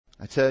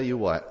I tell you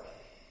what,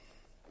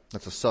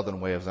 that's a southern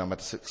way of I'm about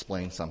to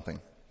explain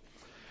something.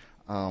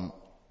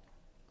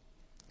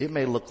 It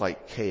may look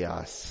like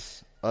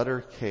chaos,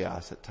 utter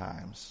chaos at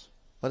times,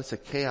 but it's a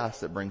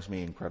chaos that brings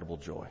me incredible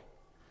joy.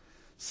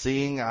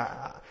 Seeing,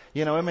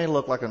 it may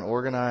look like an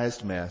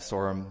organized mess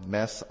or a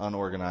mess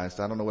unorganized.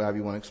 I don't know how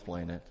you want to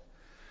explain it.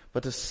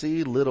 But to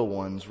see little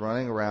ones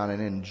running around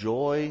and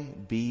enjoy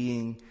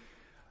being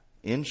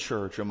in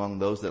church among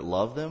those that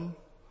love them,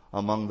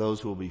 among those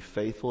who will be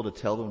faithful to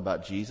tell them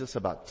about Jesus,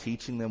 about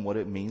teaching them what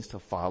it means to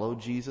follow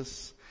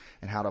Jesus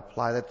and how to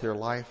apply that to their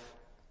life,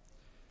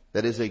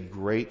 that is a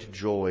great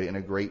joy and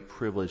a great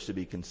privilege to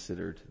be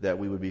considered, that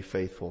we would be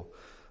faithful.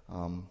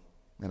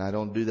 And I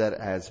don't do that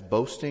as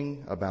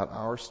boasting about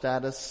our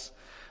status.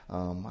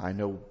 I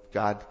know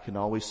God can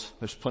always,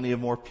 there's plenty of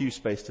more pew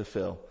space to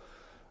fill.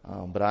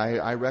 But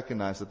I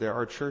recognize that there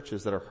are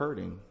churches that are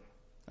hurting.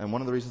 And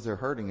one of the reasons they're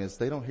hurting is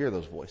they don't hear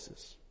those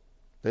voices.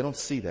 They don't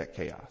see that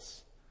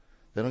chaos.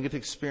 They don't get to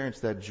experience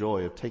that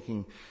joy of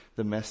taking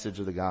the message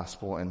of the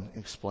gospel and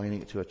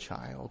explaining it to a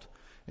child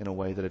in a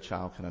way that a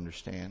child can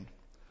understand.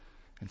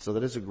 And so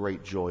that is a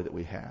great joy that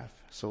we have.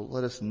 So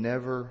let us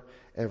never,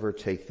 ever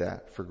take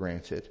that for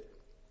granted.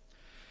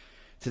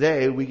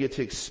 Today we get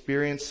to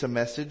experience a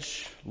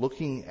message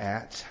looking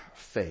at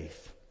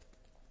faith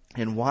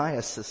and why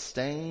a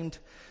sustained,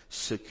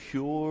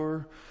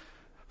 secure,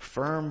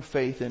 firm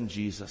faith in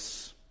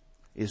Jesus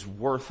is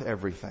worth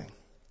everything.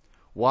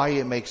 Why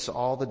it makes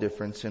all the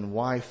difference and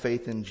why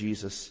faith in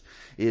Jesus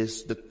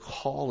is the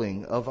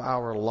calling of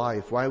our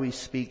life. Why we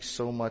speak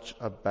so much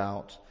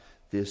about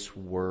this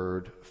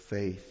word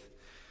faith.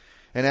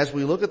 And as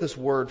we look at this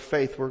word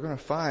faith, we're going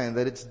to find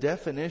that its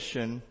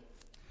definition,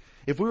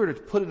 if we were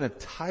to put in a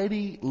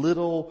tidy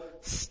little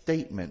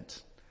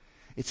statement,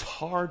 it's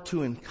hard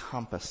to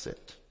encompass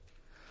it.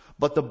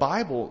 But the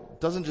Bible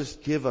doesn't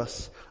just give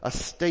us a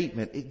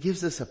statement, it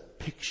gives us a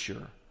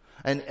picture.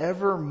 An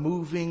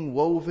ever-moving,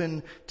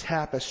 woven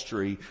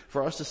tapestry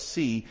for us to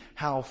see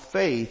how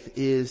faith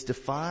is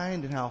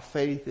defined and how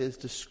faith is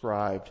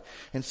described.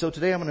 And so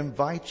today I'm going to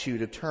invite you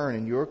to turn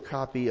in your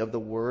copy of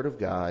the Word of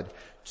God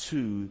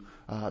to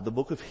the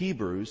book of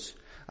Hebrews,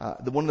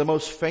 one of the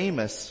most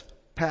famous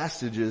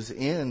passages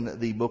in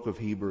the book of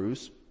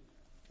Hebrews.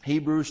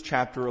 Hebrews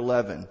chapter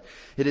 11.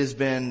 It has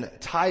been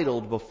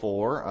titled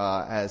before,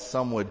 as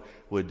some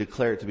would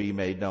declare it to be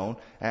made known,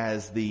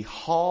 as the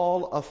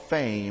Hall of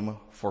Fame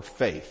for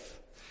Faith.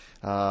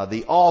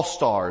 The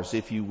all-stars,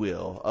 if you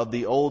will, of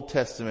the Old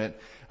Testament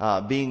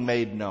being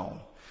made known.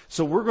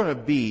 So we're going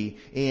to be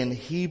in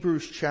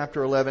Hebrews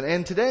chapter 11.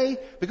 And today,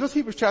 because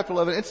Hebrews chapter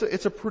 11,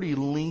 it's a pretty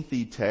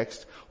lengthy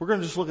text, we're going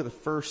to just look at the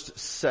first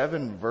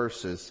 7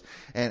 verses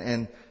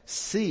and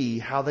see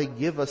how they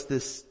give us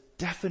this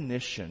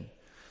definition,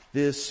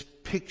 this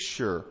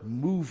picture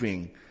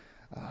moving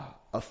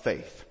of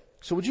faith.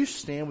 So would you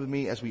stand with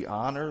me as we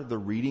honor the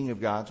reading of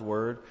God's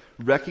Word,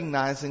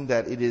 recognizing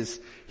that it is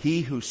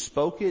He who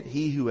spoke it,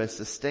 He who has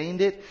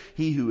sustained it,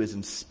 He who has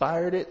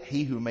inspired it,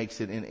 He who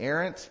makes it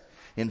inerrant,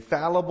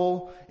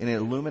 infallible, and it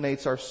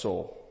illuminates our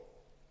soul.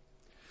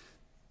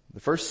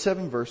 The first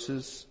 7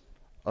 verses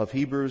of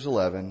Hebrews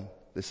 11,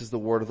 this is the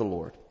word of the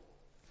Lord.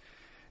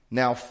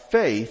 Now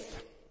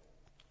faith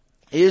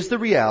is the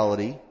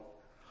reality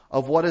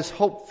of what is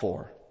hoped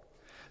for,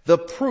 the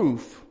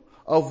proof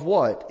of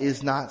what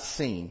is not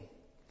seen.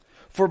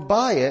 For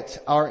by it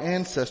our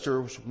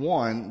ancestors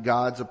won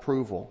God's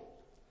approval.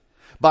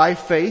 By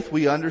faith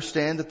we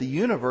understand that the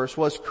universe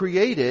was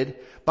created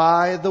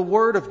by the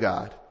Word of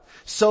God,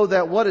 so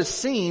that what is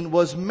seen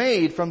was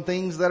made from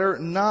things that are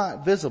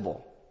not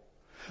visible.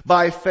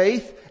 By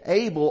faith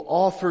Abel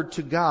offered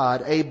to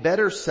God a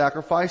better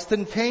sacrifice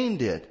than Cain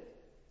did.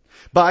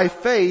 By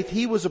faith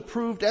he was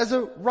approved as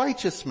a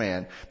righteous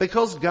man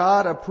because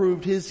God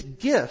approved his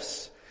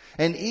gifts.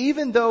 And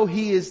even though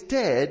he is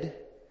dead,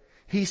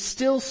 he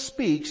still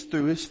speaks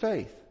through his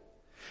faith.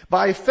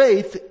 By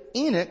faith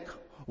Enoch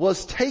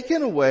was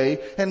taken away,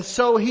 and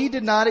so he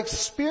did not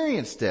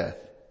experience death.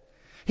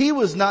 He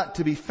was not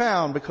to be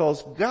found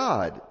because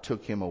God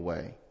took him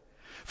away.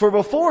 For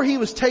before he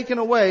was taken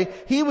away,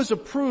 he was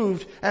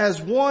approved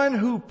as one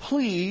who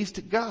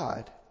pleased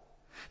God.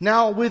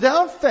 Now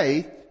without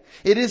faith,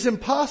 it is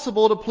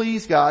impossible to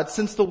please God,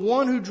 since the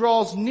one who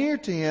draws near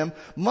to Him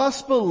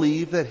must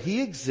believe that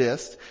He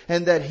exists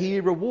and that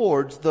He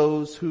rewards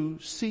those who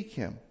seek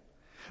Him.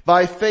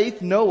 By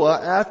faith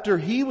Noah, after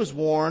he was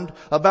warned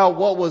about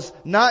what was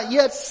not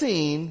yet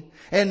seen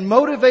and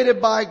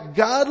motivated by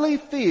godly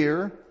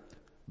fear,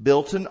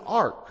 built an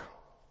ark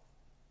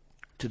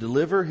to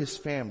deliver his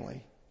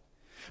family.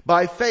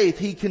 By faith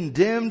he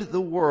condemned the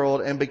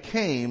world and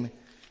became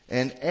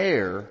an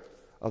heir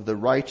of the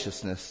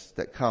righteousness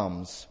that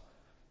comes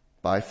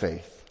by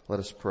faith. Let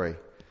us pray.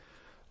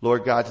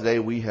 Lord God, today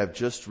we have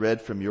just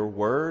read from your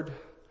word.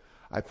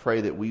 I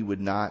pray that we would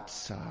not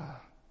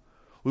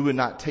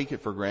take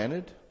it for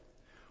granted.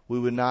 We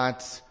would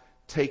not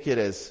take it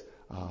as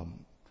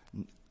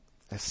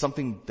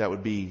something that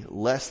would be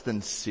less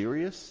than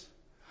serious.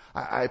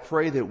 I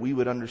pray that we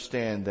would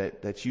understand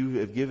that you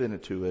have given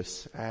it to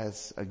us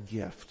as a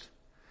gift,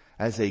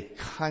 as a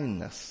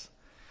kindness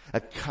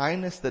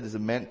that is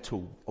meant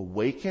to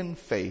awaken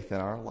faith in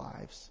our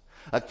lives,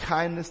 a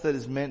kindness that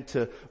is meant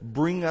to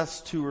bring us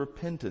to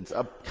repentance,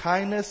 a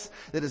kindness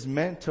that is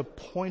meant to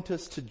point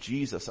us to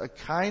Jesus, a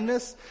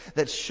kindness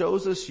that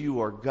shows us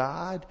you are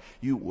God,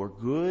 you are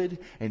good,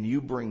 and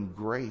you bring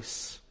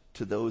grace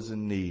to those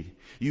in need.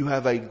 You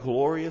have a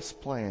glorious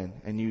plan,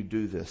 and you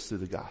do this through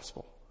the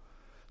gospel.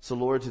 So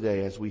Lord,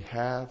 today as we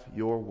have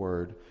your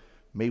word,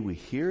 may we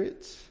hear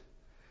it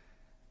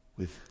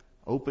with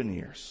open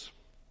ears.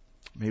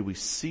 May we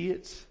see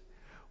it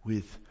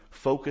with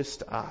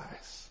focused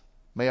eyes.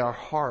 May our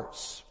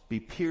hearts be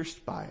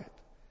pierced by it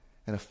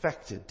and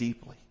affected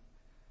deeply.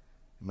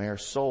 May our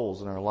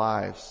souls and our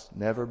lives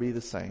never be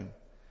the same.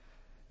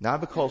 Not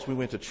because we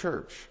went to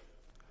church,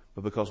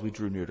 but because we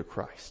drew near to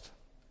Christ.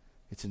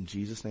 It's in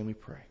Jesus' name we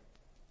pray.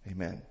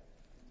 Amen.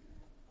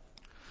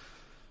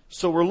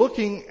 So we're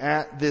looking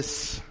at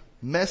this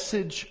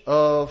message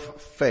of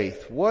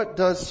faith. What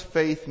does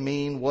faith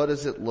mean? What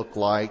does it look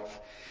like?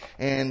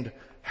 And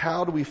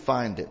how do we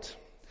find it?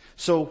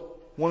 So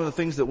one of the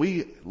things that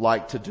we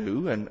like to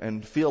do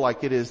and feel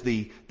like it is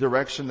the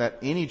direction that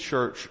any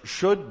church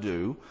should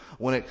do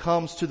when it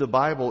comes to the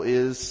Bible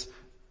is,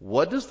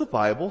 what does the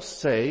Bible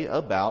say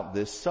about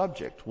this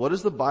subject? What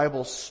does the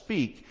Bible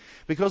speak?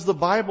 Because the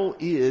Bible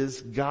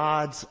is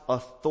God's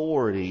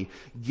authority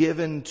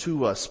given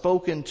to us,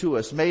 spoken to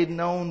us, made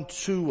known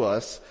to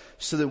us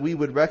so that we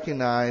would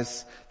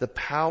recognize the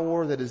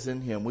power that is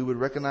in Him. We would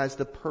recognize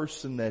the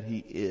person that He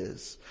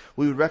is.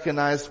 We would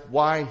recognize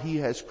why He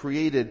has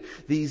created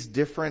these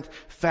different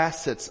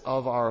facets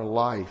of our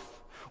life.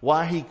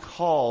 Why He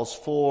calls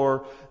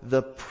for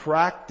the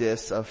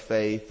practice of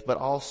faith, but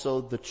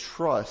also the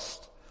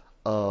trust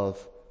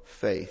of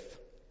faith.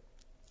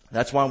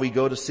 That's why we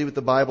go to see what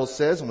the Bible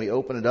says and we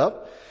open it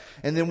up.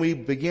 And then we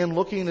begin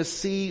looking to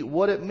see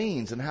what it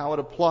means and how it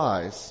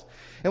applies.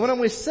 And when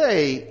we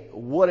say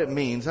what it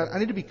means, I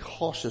need to be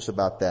cautious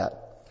about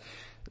that.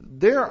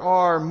 There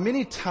are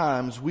many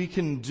times we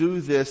can do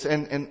this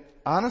and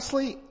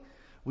honestly,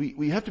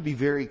 we have to be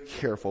very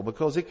careful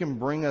because it can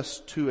bring us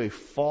to a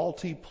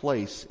faulty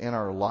place in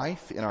our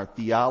life, in our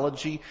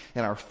theology,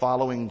 in our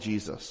following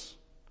Jesus.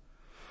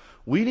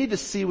 We need to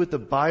see what the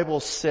Bible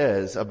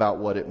says about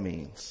what it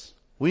means.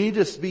 We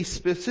need to be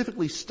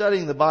specifically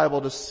studying the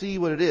Bible to see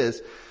what it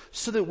is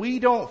so that we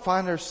don't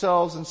find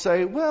ourselves and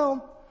say,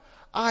 well,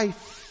 I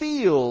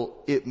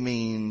feel it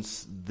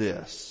means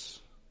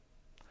this.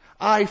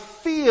 I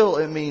feel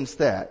it means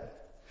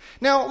that.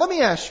 Now, let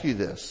me ask you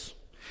this.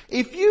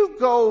 If you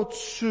go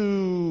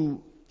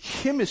to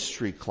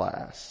chemistry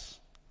class,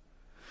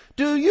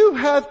 do you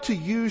have to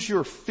use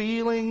your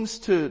feelings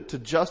to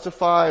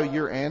justify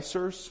your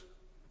answers?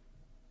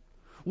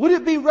 Would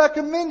it be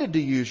recommended to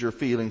use your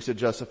feelings to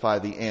justify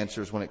the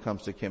answers when it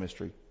comes to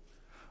chemistry?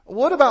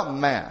 What about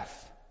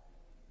math?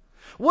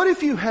 What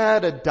if you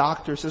had a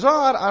doctor says,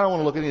 I don't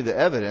want to look at any of the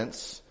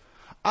evidence.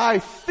 I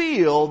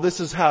feel this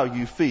is how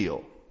you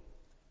feel.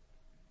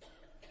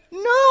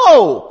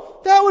 No!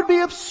 That would be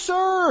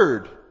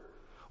absurd.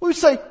 We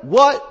say,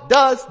 what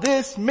does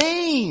this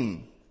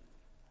mean?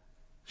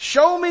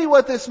 Show me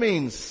what this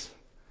means.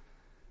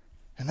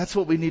 And that's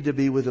what we need to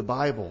be with the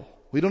Bible.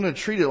 We don't need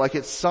to treat it like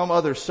it's some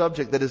other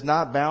subject that is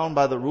not bound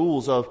by the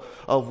rules of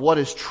what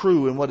is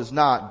true and what is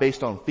not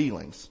based on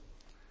feelings.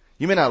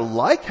 You may not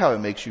like how it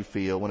makes you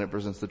feel when it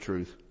presents the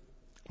truth,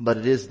 but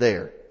it is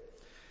there.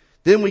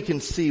 Then we can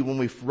see when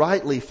we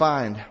rightly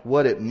find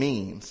what it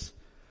means,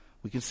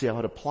 we can see how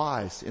it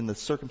applies in the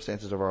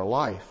circumstances of our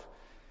life.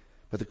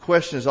 But the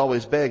question is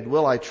always begged,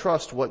 will I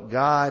trust what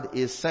God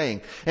is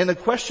saying? And the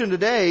question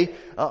today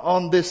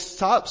on this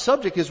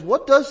subject is,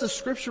 what does the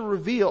Scripture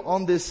reveal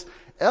on this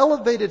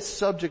elevated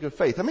subject of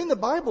faith? I mean, the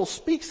Bible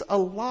speaks a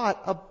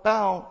lot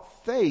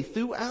about faith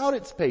throughout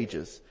its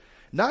pages,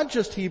 not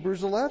just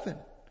Hebrews 11.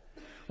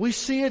 We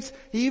see it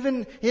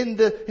even in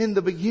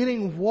the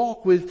beginning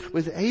walk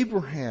with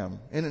Abraham.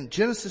 And in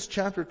Genesis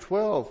chapter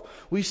 12,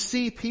 we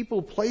see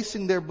people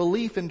placing their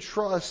belief and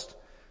trust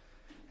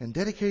and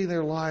dedicating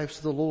their lives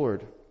to the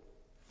Lord.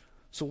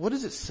 So what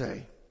does it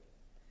say?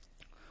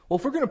 Well,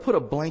 if we're going to put a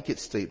blanket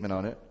statement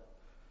on it,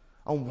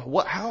 on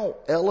how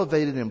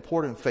elevated and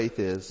important faith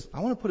is, I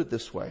want to put it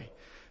this way.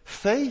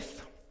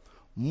 Faith,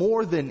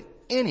 more than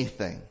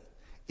anything,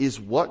 is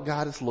what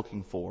God is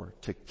looking for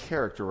to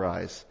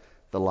characterize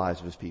the lives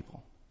of His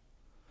people.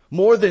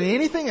 More than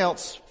anything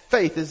else,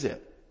 faith is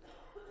it.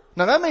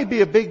 Now that may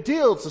be a big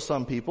deal to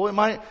some people. It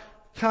might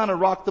kind of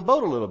rock the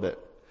boat a little bit.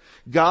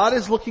 God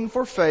is looking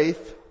for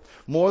faith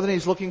more than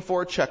He's looking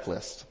for a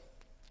checklist.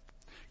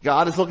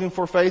 God is looking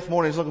for faith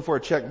more than He's looking for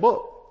a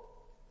checkbook.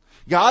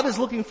 God is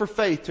looking for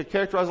faith to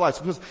characterize life.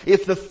 Because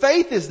if the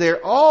faith is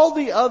there, all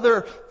the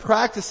other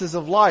practices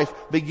of life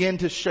begin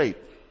to shape.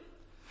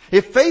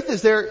 If faith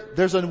is there,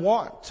 there's a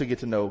want to get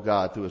to know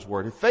God through His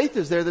Word. If faith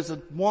is there, there's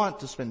a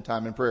want to spend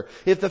time in prayer.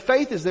 If the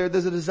faith is there,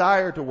 there's a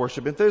desire to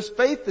worship. If there's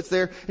faith that's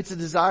there, it's a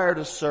desire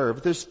to serve.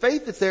 If there's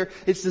faith that's there,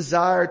 it's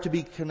desire to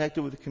be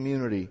connected with the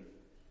community.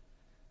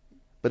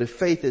 But if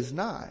faith is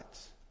not,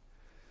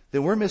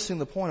 then we're missing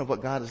the point of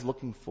what God is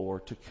looking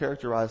for to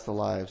characterize the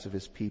lives of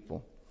His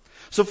people.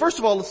 So first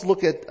of all, let's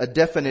look at a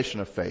definition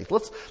of faith.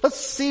 Let's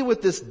see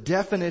what this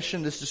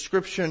definition, this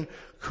description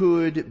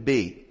could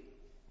be.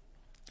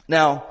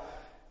 Now,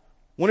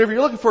 whenever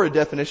you're looking for a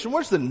definition,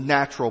 where's the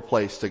natural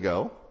place to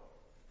go?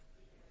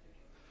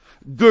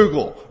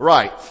 Google,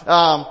 right.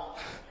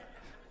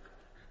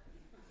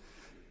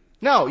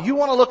 No, you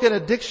want to look at a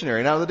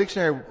dictionary. Now the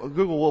dictionary,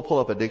 Google will pull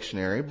up a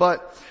dictionary,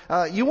 but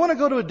you want to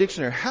go to a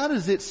dictionary. How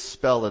does it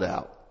spell it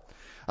out?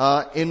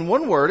 In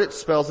one word, it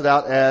spells it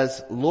out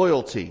as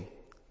loyalty,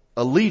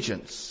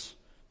 allegiance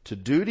to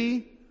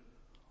duty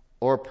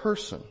or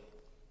person,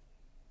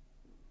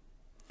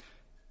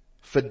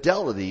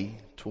 fidelity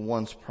to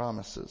one's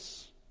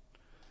promises.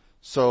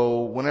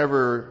 So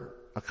whenever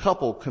a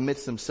couple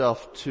commits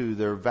themselves to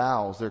their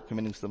vows, they're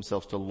committing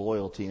themselves to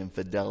loyalty and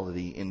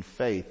fidelity in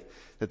faith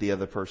that the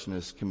other person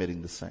is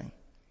committing the same.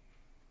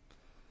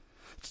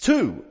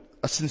 2,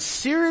 a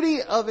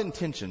sincerity of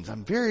intentions.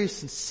 I'm very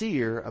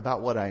sincere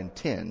about what I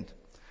intend.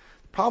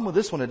 The problem with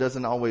this one, it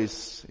doesn't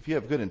always, if you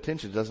have good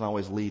intentions, it doesn't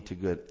always lead to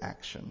good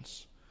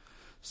actions.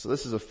 So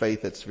this is a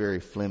faith that's very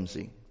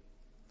flimsy.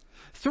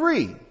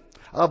 3,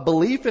 a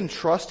belief in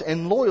trust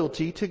and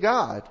loyalty to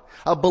God.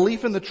 A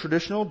belief in the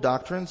traditional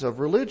doctrines of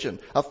religion.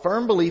 A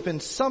firm belief in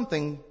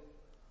something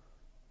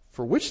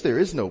for which there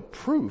is no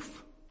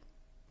proof.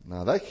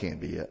 Now that can't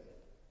be it.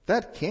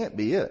 That can't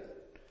be it.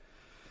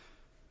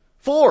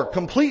 4,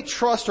 complete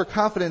trust or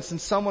confidence in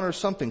someone or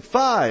something.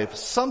 5,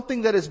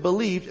 something that is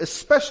believed,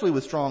 especially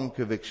with strong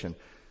conviction.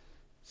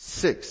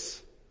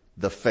 6,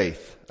 the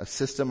faith, a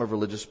system of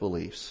religious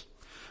beliefs.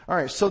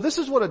 Alright, so this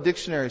is what a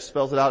dictionary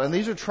spells it out, and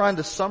these are trying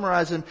to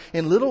summarize them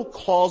in little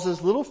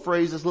clauses, little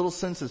phrases, little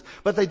sentences,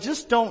 but they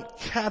just don't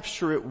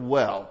capture it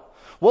well.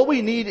 What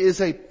we need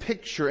is a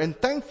picture, and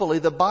thankfully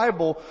the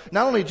Bible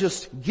not only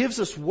just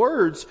gives us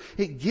words,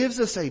 it gives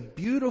us a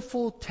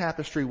beautiful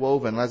tapestry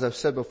woven, as I've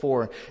said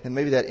before, and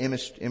maybe that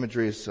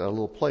imagery is a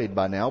little played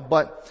by now,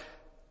 but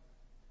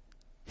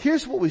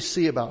here's what we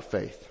see about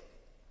faith.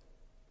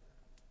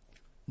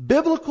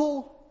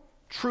 Biblical,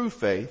 true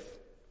faith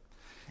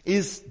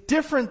is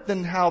different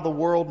than how the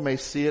world may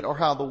see it or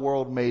how the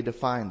world may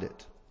define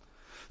it.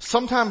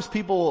 Sometimes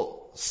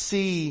people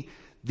see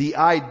the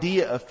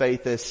idea of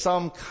faith as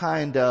some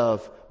kind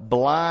of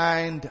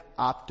blind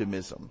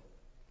optimism.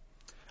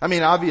 I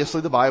mean,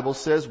 obviously the Bible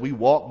says we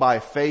walk by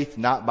faith,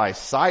 not by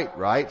sight,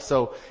 right?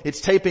 So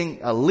it's taking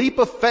a leap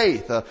of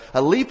faith,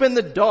 a leap in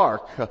the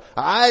dark,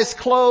 eyes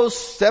closed,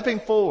 stepping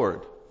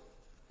forward.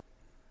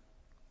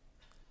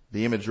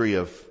 The imagery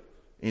of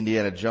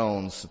Indiana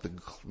Jones at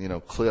the,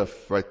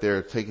 cliff right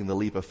there, taking the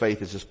leap of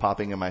faith is just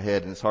popping in my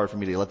head, and it's hard for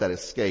me to let that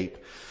escape.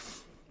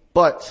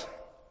 But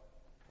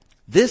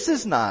this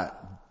is not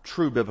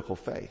true biblical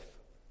faith.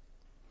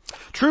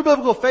 True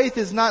biblical faith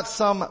is not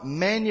some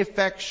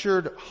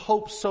manufactured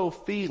hope-so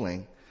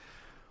feeling.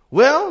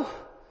 Well,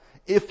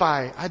 if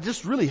I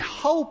just really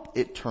hope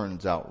it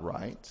turns out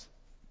right,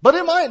 but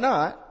it might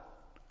not.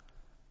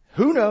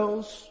 Who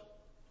knows?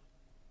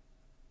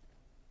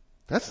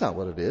 That's not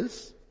what it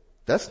is.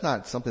 That's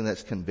not something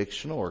that's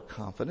convictional or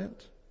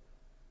confident.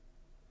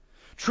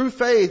 True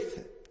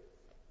faith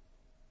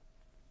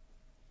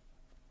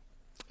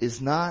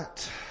is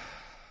not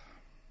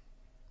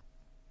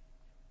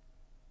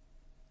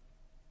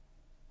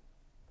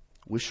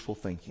wishful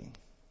thinking.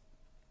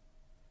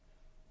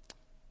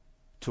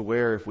 To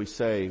where if we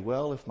say,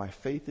 well, if my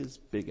faith is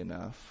big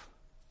enough,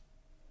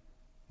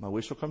 my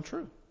wish will come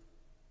true.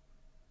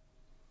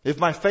 If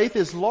my faith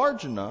is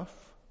large enough,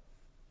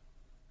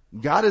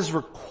 God is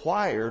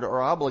required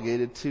or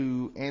obligated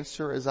to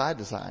answer as I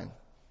design.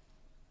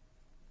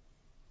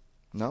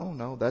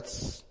 No,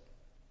 that's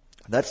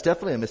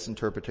definitely a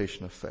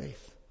misinterpretation of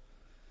faith.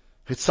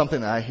 It's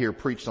something that I hear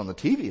preached on the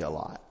TV a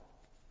lot.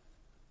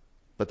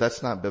 But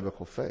that's not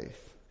biblical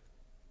faith.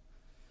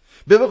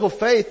 Biblical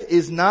faith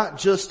is not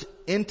just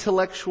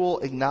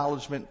intellectual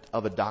acknowledgement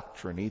of a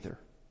doctrine either.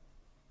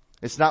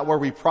 It's not where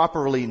we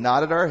properly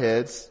nodded our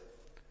heads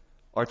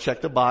or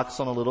checked a box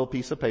on a little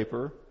piece of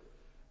paper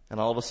and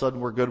all of a sudden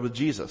we're good with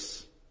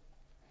Jesus.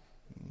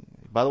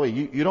 By the way,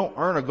 you don't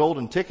earn a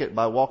golden ticket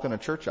by walking a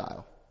church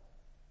aisle.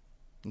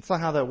 That's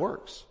not how that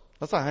works.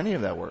 That's not how any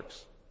of that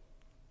works.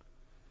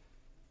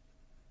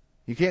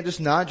 You can't just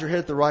nod your head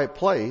at the right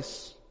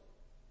place.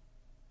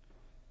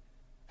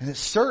 And it's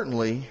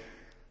certainly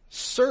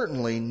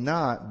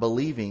not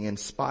believing in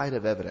spite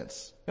of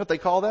evidence. You know what they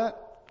call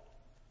that?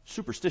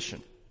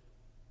 Superstition.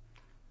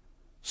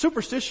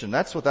 Superstition,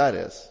 that's what that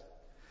is.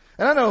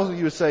 And I know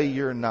you would say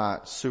you're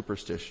not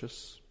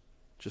superstitious,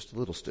 just a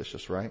little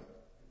stitious, right?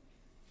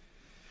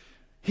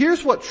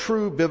 Here's what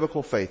true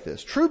biblical faith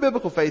is. True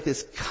biblical faith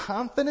is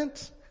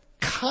confident,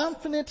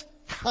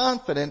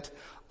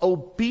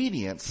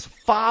 obedience,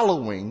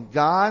 following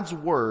God's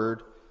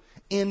word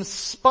in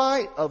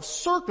spite of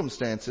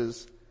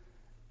circumstances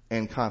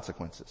and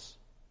consequences.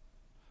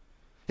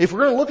 If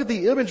we're going to look at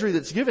the imagery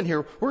that's given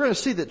here, we're going to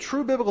see that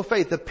true biblical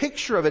faith, the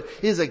picture of it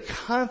is a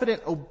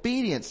confident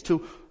obedience to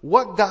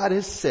what God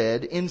has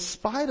said in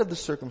spite of the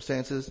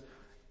circumstances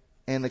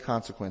and the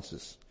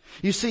consequences.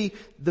 You see,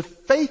 the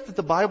faith that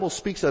the Bible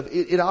speaks of,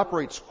 it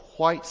operates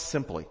quite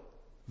simply.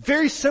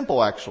 Very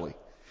simple, actually.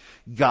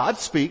 God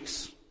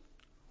speaks,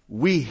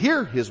 we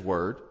hear His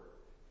word,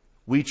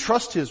 we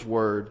trust His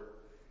word,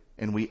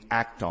 and we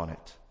act on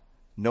it.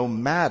 No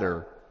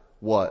matter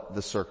what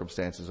the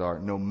circumstances are,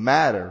 no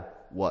matter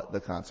what the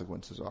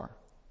consequences are.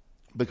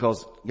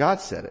 Because God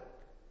said it.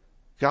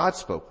 God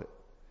spoke it.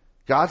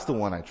 God's the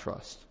one I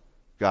trust.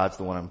 God's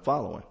the one I'm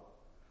following.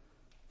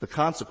 The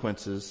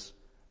consequences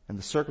and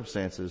the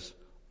circumstances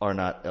are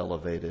not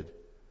elevated.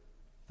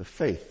 The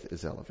faith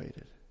is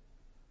elevated.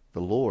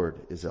 The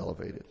Lord is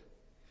elevated.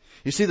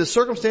 You see, the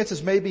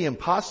circumstances may be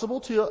impossible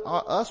to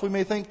us. We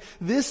may think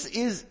this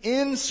is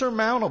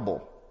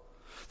insurmountable.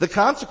 The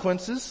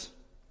consequences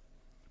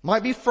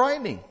might be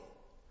frightening.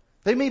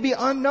 They may be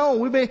unknown.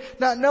 We may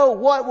not know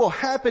what will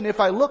happen if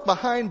I look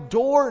behind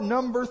door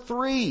number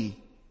 3.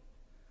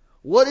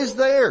 What is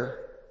there?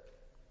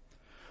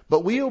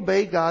 But we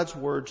obey God's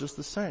word just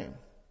the same.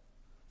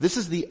 This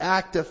is the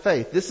act of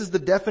faith. This is the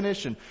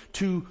definition.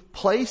 To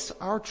place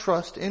our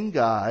trust in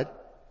God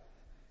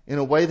in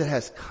a way that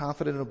has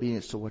confident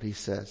obedience to what He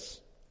says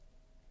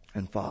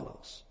and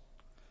follows.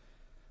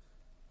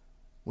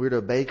 We're to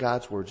obey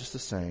God's word just the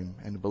same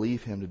and to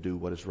believe Him to do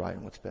what is right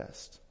and what's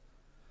best.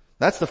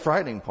 That's the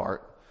frightening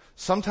part.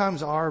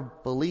 Sometimes our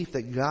belief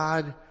that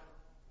God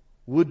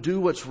would do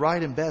what's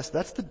right and best,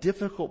 that's the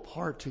difficult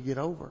part to get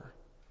over.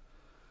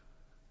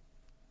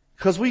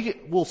 Because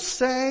we'll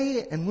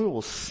say and we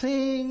will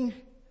sing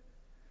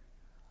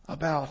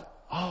about,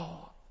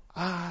 oh,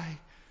 I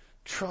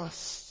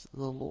trust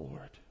the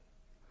Lord.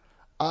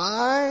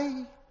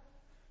 I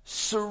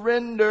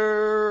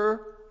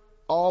surrender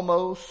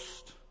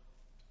almost.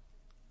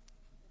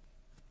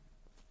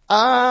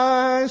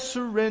 I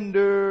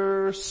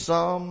surrender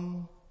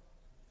some.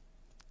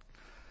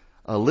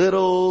 A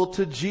little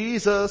to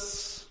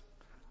Jesus.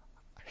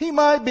 He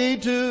might be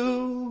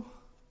too.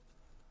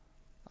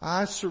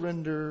 I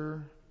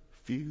surrender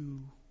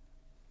few.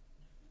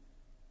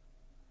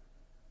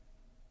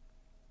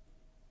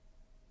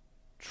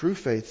 True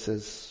faith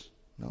says,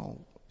 no,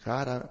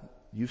 God,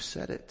 you've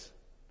said it.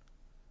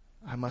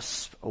 I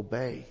must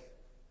obey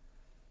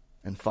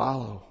and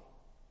follow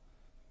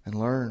and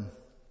learn.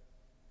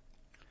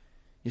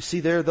 You see,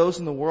 there are those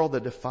in the world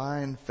that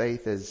define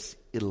faith as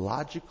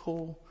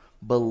illogical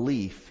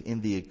belief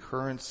in the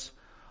occurrence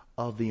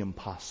of the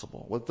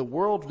impossible. What the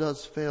world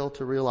does fail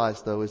to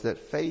realize, though, is that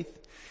faith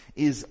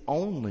is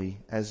only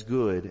as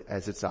good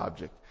as its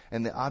object.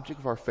 And the object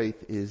of our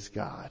faith is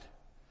God.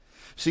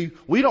 See,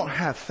 we don't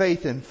have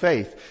faith in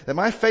faith. That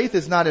my faith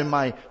is not in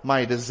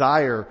my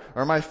desire,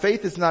 or my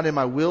faith is not in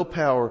my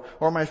willpower,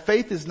 or my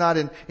faith is not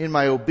in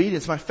my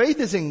obedience. My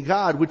faith is in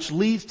God, which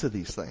leads to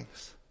these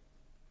things.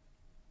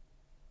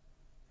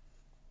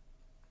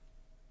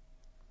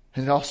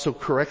 And it also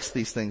corrects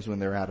these things when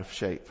they're out of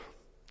shape.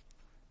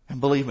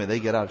 And believe me, they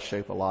get out of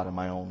shape a lot in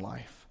my own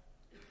life.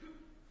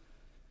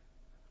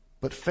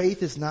 But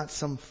faith is not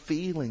some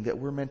feeling that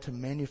we're meant to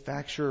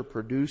manufacture or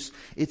produce.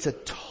 It's a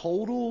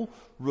total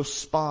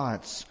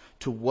response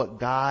to what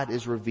God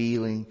is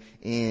revealing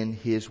in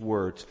His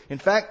words. In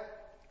fact,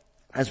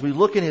 as we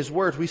look in His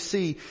words, we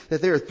see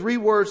that there are 3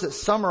 words that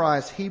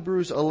summarize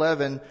Hebrews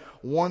 11,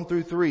 1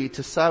 through 3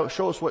 to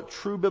show us what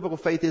true biblical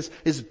faith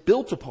is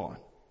built upon.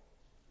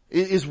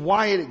 It is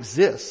why it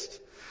exists.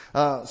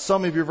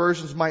 Some of your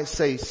versions might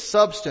say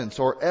substance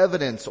or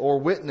evidence or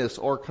witness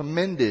or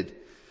commended.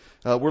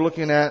 We're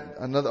looking at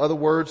other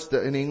words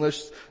in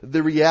English,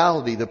 the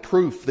reality, the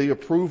proof, the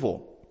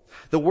approval.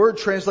 The word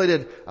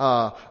translated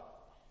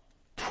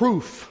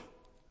proof,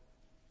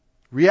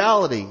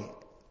 reality,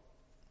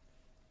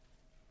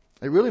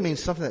 it really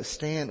means something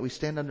that we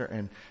stand under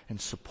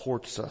and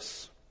supports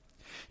us.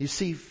 You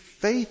see,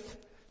 faith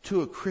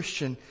to a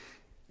Christian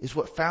is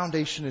what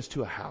foundation is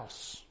to a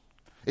house.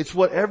 It's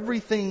what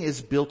everything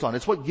is built on.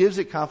 It's what gives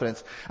it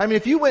confidence. I mean,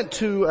 if you went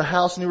to a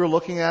house and you were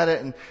looking at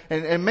it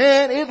and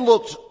man, it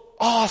looked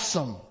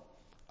awesome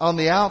on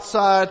the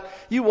outside.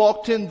 You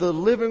walked in the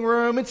living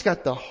room. It's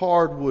got the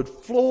hardwood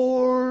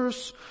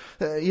floors.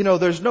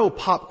 There's no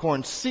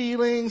popcorn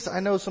ceilings. I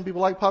know some people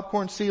like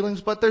popcorn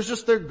ceilings, but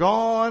they're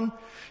gone.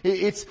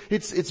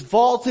 It's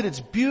vaulted. It's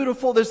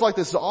beautiful. There's like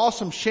this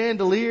awesome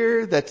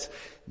chandelier that's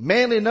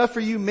manly enough for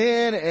you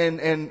men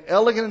and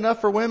elegant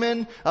enough for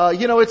women.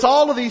 It's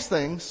all of these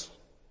things.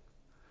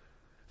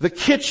 The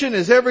kitchen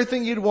is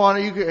everything you'd want.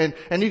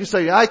 And you can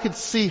say, I could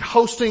see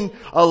hosting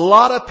a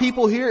lot of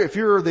people here if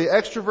you're the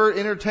extrovert,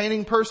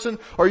 entertaining person.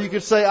 Or you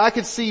could say, I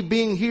could see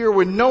being here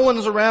when no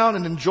one's around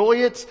and enjoy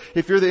it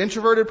if you're the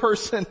introverted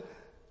person.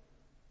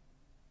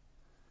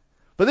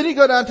 But then you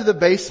go down to the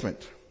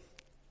basement.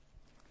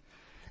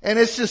 And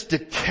it's just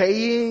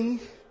decaying.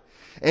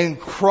 and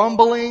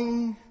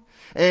crumbling,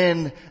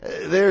 and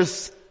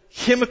there's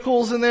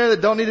chemicals in there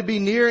that don't need to be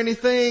near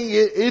anything.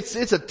 It's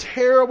a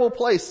terrible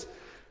place.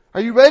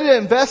 Are you ready to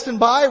invest and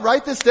buy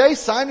right this day?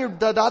 Sign your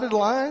dotted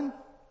line?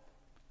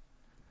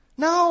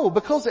 No,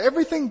 because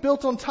everything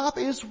built on top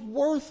is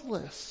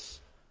worthless.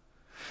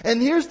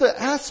 And here's the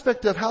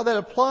aspect of how that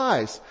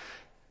applies.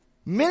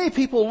 Many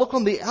people look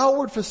on the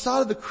outward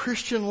facade of the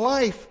Christian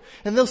life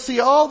and they'll see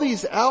all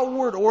these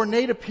outward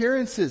ornate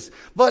appearances.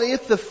 But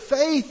if the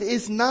faith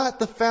is not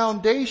the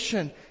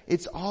foundation,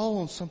 it's all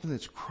on something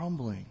that's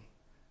crumbling.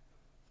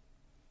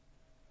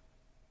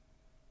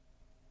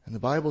 And the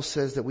Bible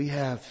says that we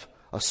have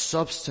a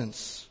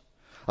substance,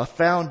 a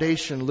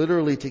foundation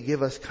literally to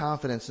give us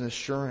confidence and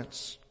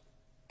assurance.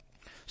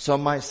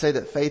 Some might say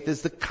that faith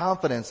is the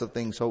confidence of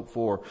things hoped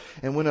for.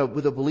 And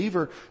with a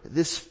believer,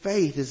 this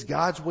faith is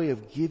God's way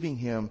of giving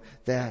him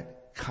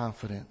that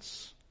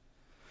confidence.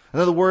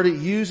 Another word it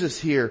uses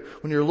here,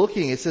 when you're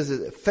looking, it says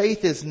that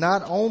faith is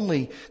not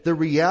only the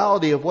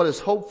reality of what is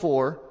hoped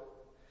for,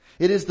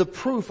 it is the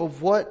proof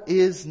of what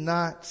is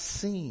not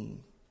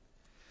seen.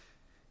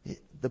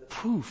 The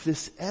proof,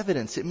 this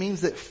evidence, it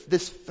means that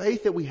this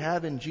faith that we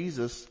have in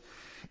Jesus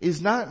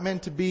is not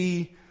meant to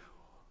be,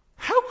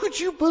 how could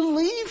you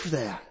believe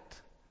that?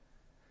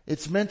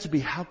 It's meant to be,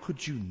 how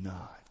could you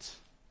not?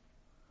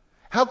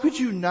 How could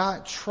you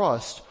not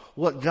trust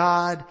what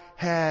God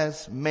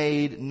has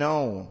made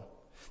known?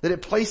 That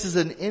it places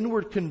an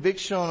inward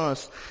conviction on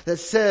us that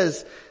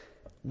says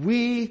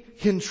we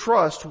can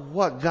trust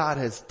what God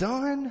has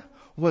done,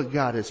 what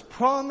God has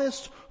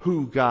promised,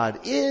 who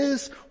God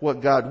is,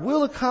 what God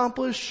will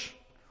accomplish,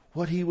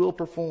 what He will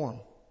perform,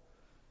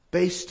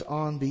 based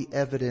on the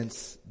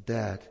evidence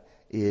that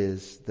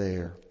is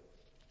there.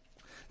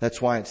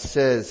 That's why it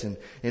says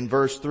in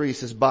verse 3, it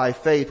says, by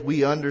faith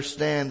we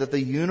understand that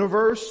the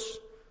universe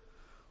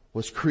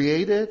was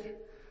created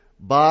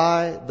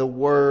by the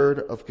word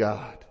of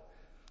God,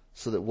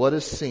 so that what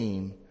is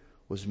seen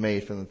was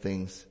made from the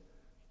things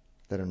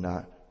that are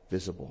not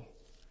visible.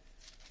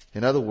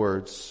 In other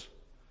words,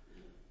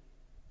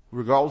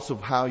 regardless of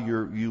how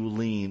you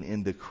lean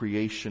in the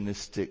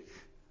creationistic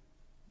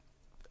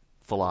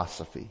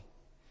philosophy,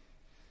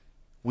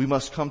 we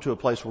must come to a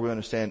place where we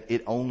understand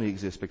it only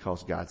exists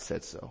because God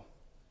said so.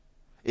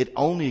 It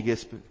only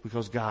exists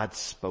because God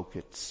spoke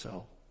it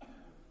so.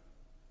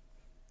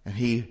 And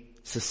He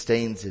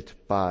sustains it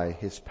by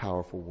His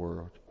powerful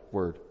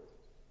word.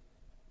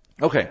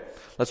 Okay,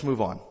 let's move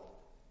on.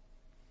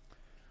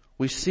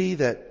 We see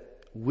that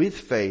with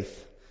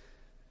faith,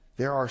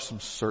 there are some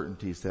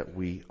certainties that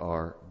we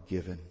are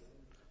given.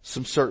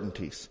 Some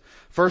certainties.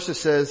 First it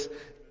says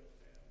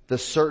the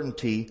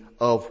certainty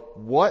of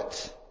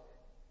what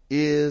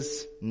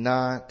is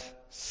not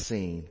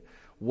seen.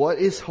 What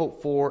is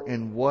hoped for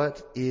and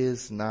what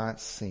is not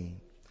seen.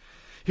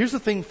 Here's the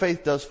thing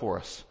faith does for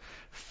us.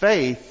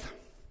 Faith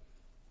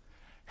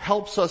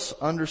helps us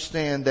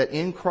understand that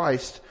in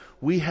Christ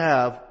we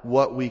have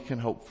what we can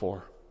hope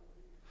for.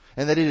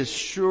 And that it is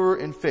sure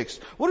and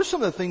fixed. What are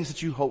some of the things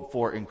that you hope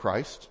for in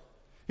Christ?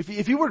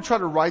 If you were to try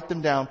to write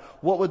them down,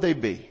 what would they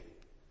be?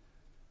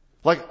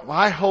 Like,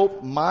 I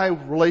hope my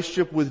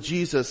relationship with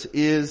Jesus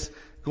is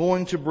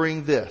going to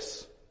bring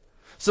this.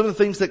 Some of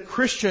the things that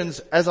Christians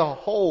as a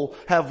whole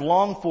have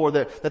longed for,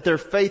 that their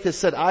faith has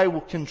said, I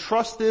can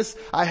trust this.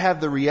 I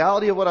have the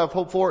reality of what I've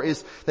hoped for,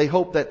 is they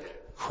hope that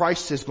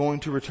Christ is going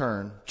to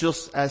return,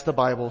 just as the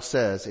Bible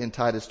says in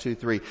Titus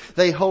 2:3.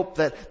 They hope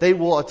that they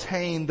will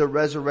attain the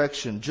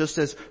resurrection, just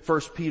as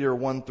 1 Peter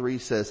 1:3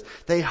 says.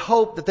 They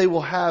hope that they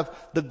will have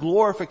the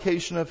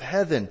glorification of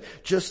heaven,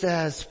 just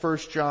as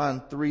 1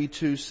 John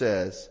 3:2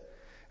 says.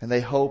 And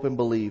they hope and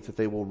believe that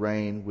they will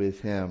reign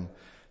with Him,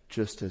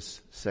 just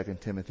as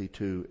 2 Timothy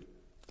 2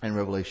 and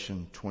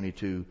Revelation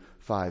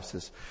 22:5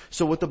 says.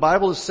 So what the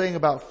Bible is saying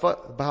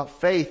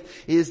about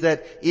faith is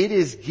that it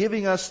is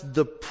giving us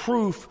the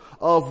proof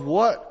of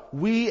what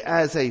we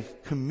as a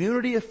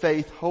community of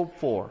faith hope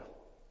for.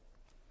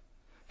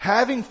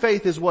 Having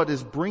faith is what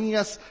is bringing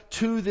us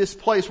to this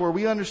place where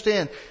we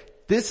understand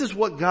this is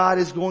what God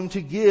is going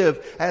to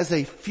give as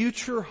a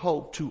future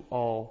hope to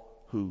all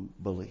who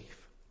believe.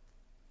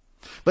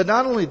 But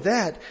not only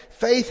that,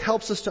 faith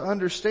helps us to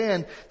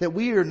understand that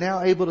we are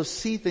now able to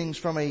see things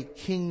from a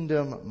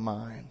kingdom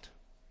mind.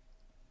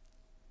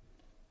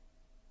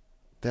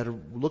 That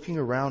looking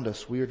around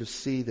us, we are to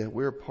see that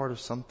we're a part of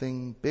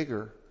something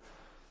bigger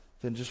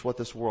than just what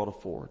this world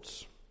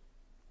affords.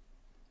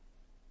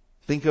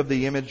 Think of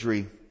the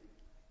imagery,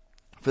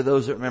 for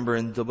those that remember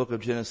in the book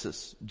of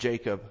Genesis,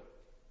 Jacob.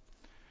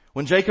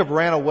 When Jacob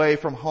ran away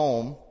from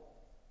home,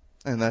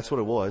 and that's what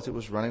it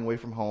was running away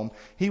from home,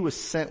 he was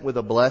sent with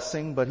a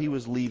blessing, but he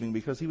was leaving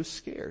because he was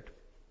scared.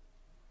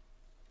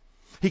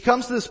 He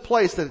comes to this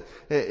place that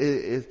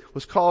it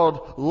was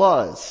called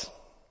Luz.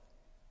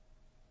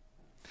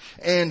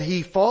 And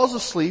he falls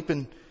asleep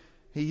and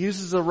he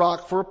uses a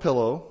rock for a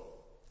pillow.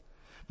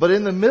 But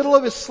in the middle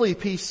of his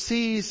sleep, he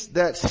sees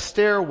that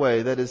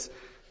stairway that is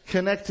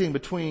connecting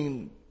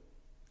between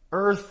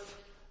earth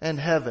and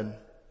heaven,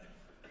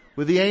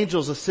 with the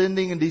angels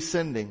ascending and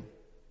descending.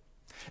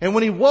 And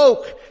when he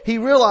woke, he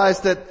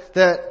realized that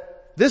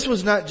this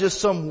was not just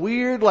some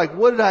weird, like,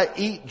 what did I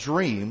eat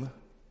dream?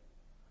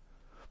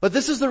 But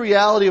this is the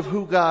reality of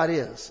who God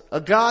is. A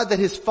God that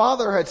his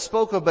father had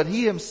spoken of, but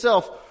he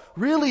himself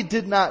really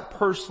did not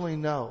personally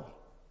know.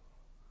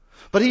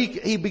 But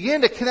he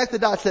began to connect the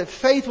dots, that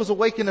faith was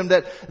awakening him,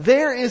 that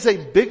there is a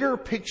bigger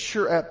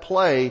picture at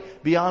play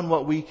beyond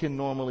what we can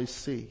normally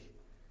see.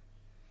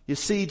 You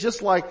see,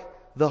 just like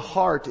the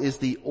heart is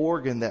the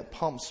organ that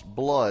pumps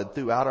blood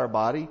throughout our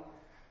body,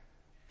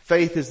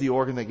 faith is the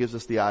organ that gives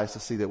us the eyes to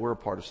see that we're a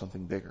part of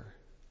something bigger.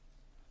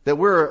 That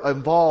we're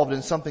involved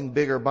in something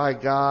bigger by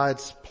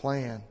God's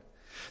plan.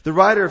 The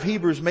writer of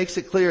Hebrews makes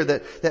it clear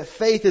that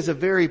faith is a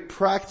very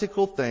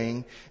practical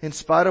thing in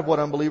spite of what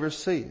unbelievers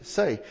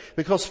say.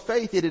 Because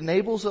faith, it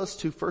enables us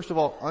to, first of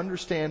all,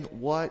 understand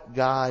what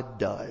God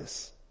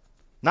does.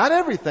 Not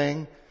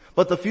everything,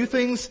 but the few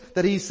things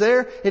that he's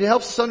there, it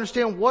helps us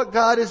understand what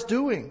God is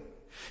doing.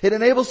 It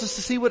enables us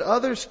to see what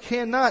others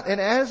cannot. And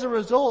as a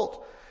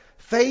result,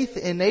 faith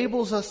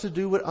enables us to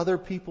do what other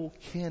people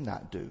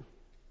cannot do.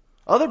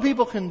 Other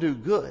people can do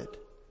good,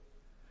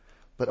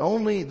 but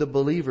only the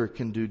believer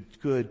can do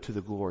good to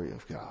the glory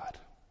of God.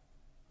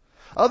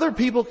 Other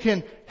people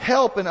can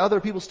help in other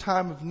people's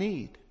time of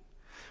need,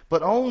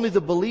 but only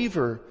the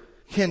believer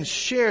can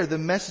share the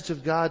message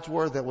of God's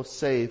word that will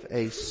save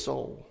a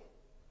soul.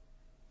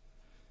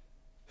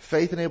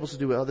 Faith enables us to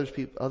do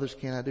what others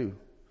cannot do.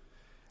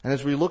 And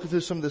as we look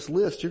through some of this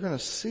list, you're going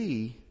to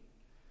see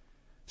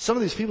some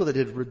of these people that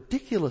did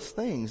ridiculous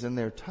things in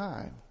their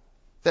time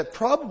that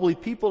probably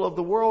people of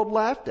the world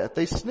laughed at.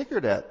 They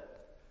snickered at.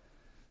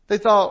 They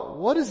thought,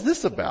 what is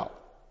this about?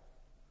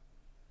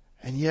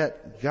 And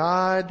yet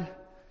God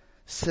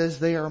says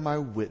they are my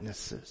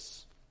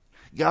witnesses.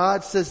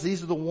 God says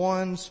these are the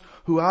ones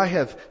who I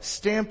have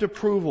stamped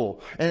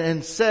approval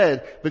and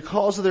said,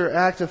 because of their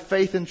act of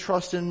faith and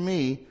trust in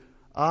me,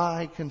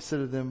 I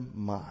consider them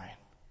mine.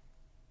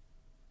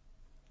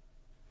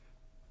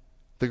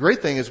 The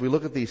great thing is we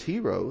look at these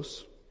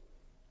heroes.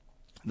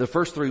 The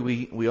first three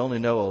we only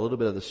know a little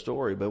bit of the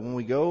story, but when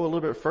we go a little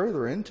bit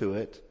further into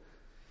it,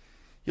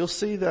 you'll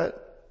see that,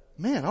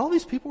 man, all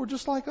these people were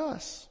just like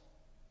us.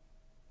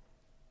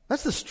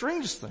 That's the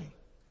strangest thing.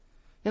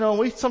 You know,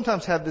 we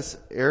sometimes have this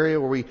area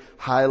where we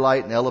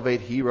highlight and elevate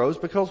heroes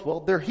because,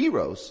 well, they're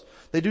heroes.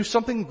 They do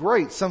something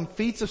great, some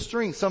feats of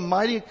strength, some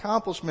mighty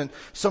accomplishment,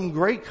 some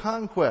great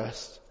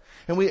conquest,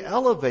 and we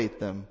elevate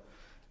them.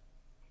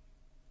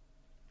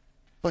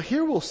 But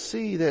here we'll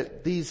see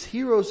that these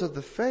heroes of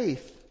the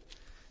faith,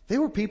 they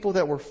were people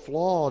that were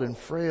flawed and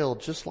frail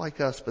just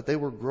like us, but they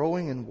were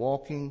growing and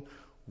walking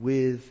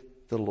with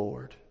the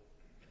Lord.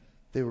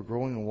 They were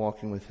growing and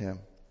walking with Him.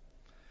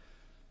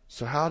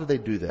 So how do they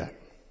do that?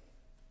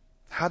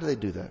 How do they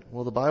do that?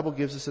 Well, the Bible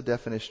gives us a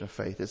definition of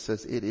faith. It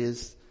says it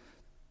is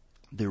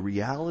the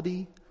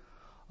reality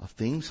of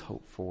things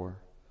hoped for,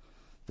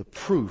 the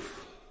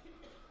proof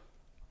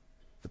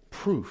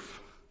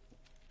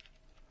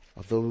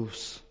of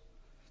those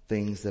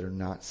things that are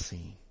not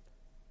seen.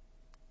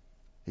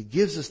 It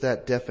gives us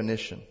that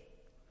definition.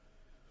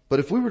 But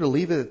if we were to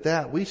leave it at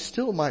that, we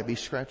still might be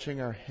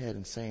scratching our head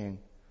and saying,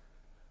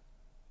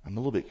 I'm a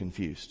little bit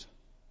confused.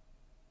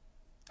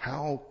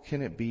 How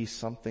can it be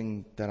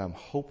something that I'm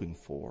hoping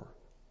for?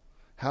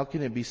 How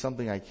can it be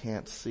something I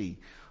can't see?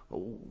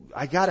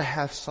 I gotta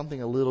have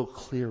something a little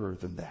clearer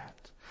than that.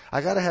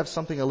 I gotta have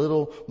something a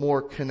little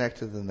more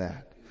connected than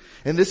that.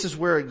 And this is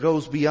where it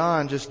goes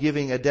beyond just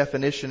giving a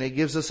definition. It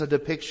gives us a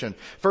depiction.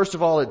 First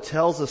of all, it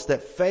tells us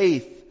that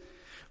faith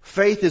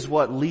is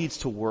what leads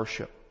to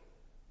worship.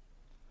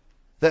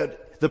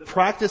 That the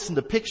practice and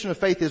depiction of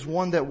faith is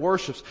one that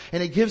worships.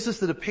 And it gives us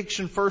the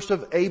depiction first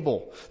of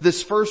Abel,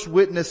 this first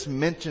witness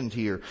mentioned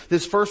here.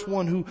 This first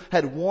one who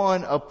had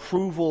won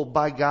approval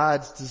by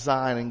God's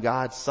design and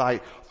God's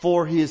sight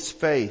for his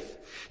faith.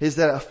 Is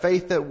that a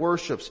faith that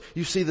worships?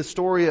 You see the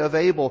story of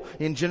Abel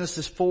in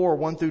Genesis 4,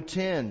 1 through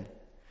 10.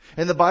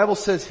 And the Bible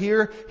says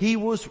here, he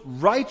was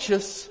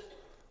righteous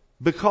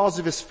because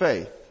of his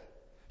faith.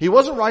 He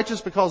wasn't righteous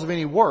because of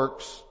any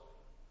works.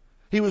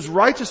 He was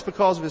righteous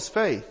because of his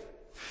faith.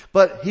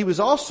 But he was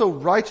also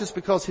righteous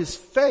because his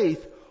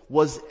faith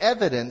was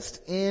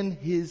evidenced in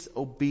his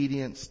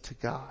obedience to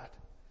God.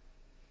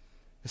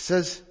 It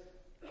says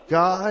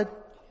God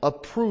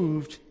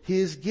approved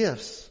his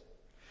gifts.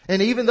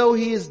 And even though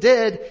he is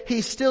dead,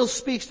 he still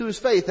speaks through his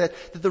faith that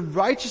the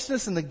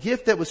righteousness and the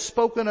gift that was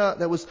spoken of,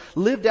 that was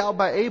lived out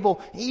by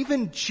Abel,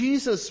 even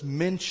Jesus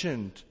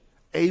mentioned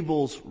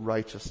Abel's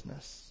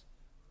righteousness.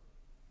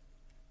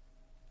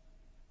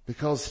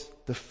 Because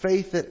the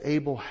faith that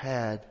Abel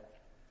had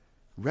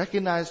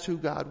recognized who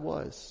God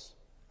was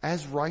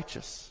as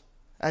righteous,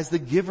 as the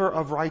giver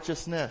of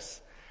righteousness,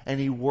 and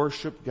he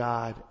worshiped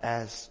God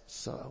as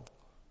so.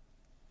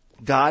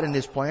 God in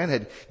his plan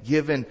had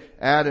given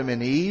Adam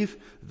and Eve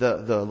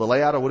the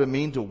layout of what it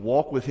meant to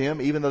walk with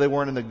him, even though they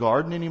weren't in the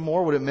garden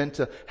anymore, what it meant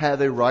to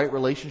have a right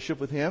relationship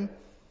with him.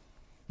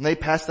 And they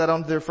passed that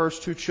on to their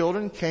first two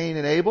children, Cain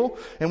and Abel.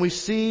 And we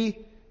see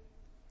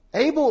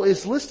Abel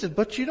is listed,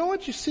 but you know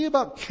what you see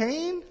about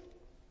Cain?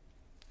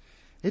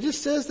 It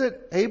just says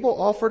that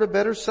Abel offered a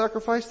better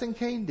sacrifice than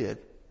Cain did.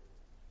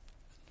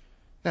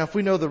 Now, if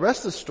we know the rest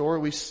of the story,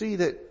 we see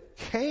that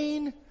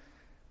Cain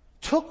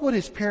took what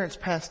his parents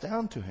passed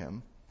down to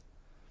him,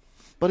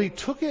 but he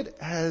took it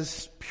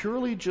as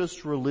purely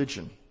just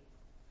religion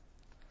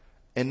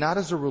and not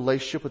as a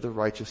relationship with the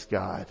righteous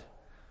God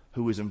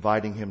who was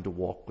inviting him to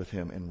walk with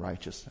him in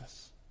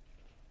righteousness.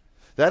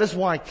 That is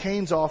why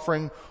Cain's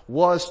offering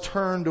was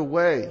turned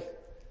away.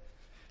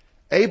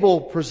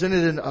 Abel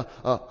presented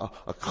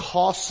a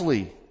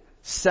costly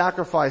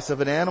sacrifice of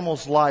an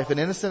animal's life, an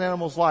innocent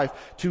animal's life,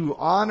 to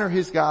honor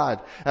his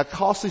God. A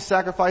costly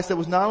sacrifice that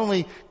was not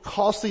only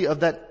costly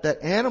of that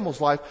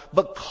animal's life,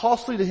 but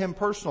costly to him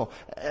personal.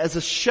 As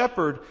a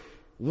shepherd,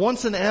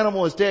 once an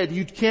animal is dead,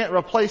 you can't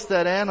replace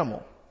that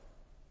animal.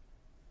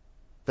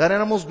 That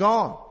animal's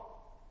gone.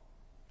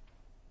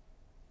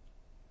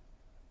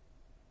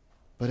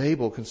 But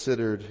Abel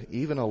considered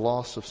even a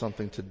loss of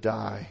something to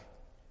die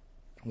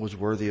was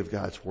worthy of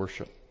God's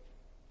worship.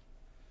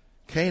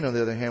 Cain, on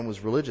the other hand,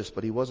 was religious,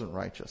 but he wasn't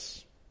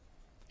righteous.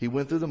 He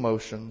went through the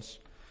motions.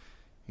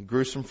 He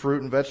grew some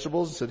fruit and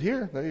vegetables and said,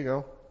 here, there you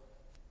go.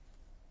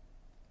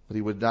 But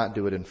he would not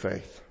do it in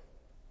faith.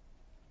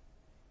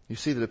 You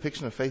see, the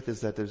depiction of faith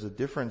is that there's a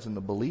difference in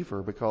the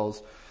believer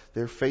because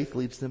their faith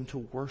leads them to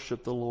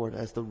worship the Lord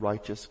as the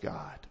righteous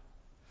God.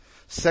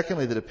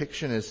 Secondly, the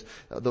depiction is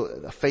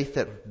a faith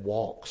that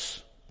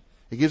walks.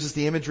 It gives us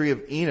the imagery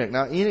of Enoch.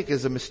 Now, Enoch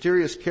is a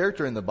mysterious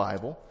character in the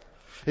Bible.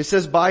 It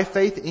says, by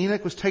faith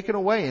Enoch was taken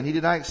away, and he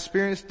did not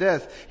experience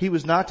death. He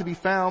was not to be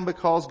found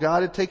because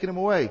God had taken him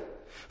away.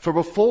 For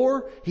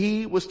before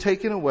he was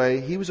taken away,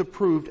 he was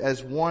approved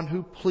as one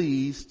who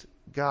pleased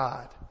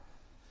God.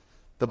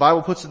 The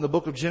Bible puts in the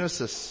book of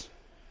Genesis,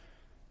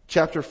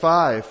 chapter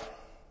 5,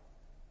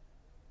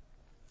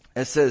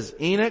 it says,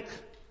 Enoch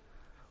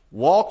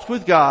walked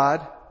with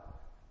God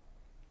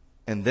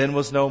and then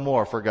was no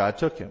more, for God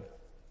took him.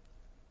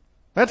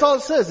 That's all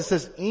it says. It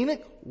says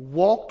Enoch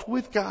walked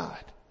with God.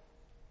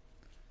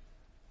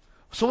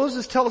 So what does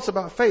this tell us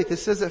about faith? It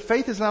says that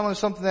faith is not only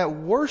something that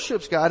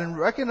worships God and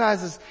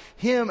recognizes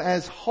Him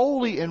as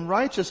holy and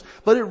righteous,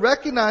 but it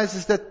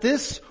recognizes that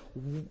this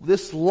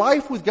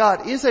life with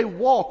God is a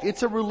walk.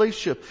 It's a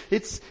relationship.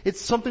 It's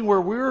something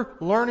where we're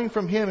learning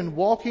from Him and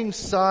walking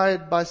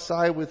side by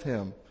side with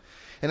Him.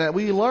 And that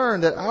we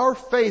learn that our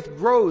faith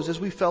grows as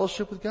we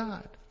fellowship with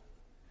God.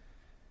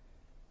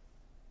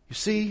 You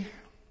see,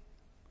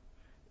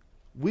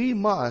 we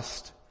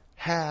must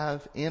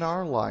have in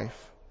our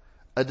life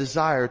a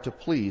desire to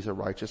please a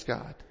righteous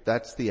God.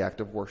 That's the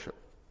act of worship.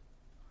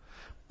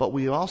 But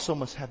we also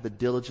must have the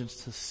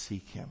diligence to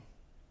seek Him.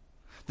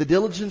 The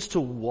diligence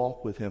to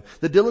walk with Him.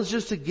 The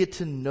diligence to get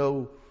to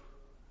know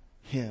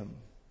Him.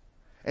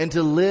 And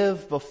to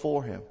live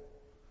before Him.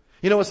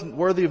 You know what's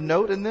worthy of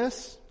note in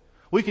this?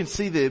 We can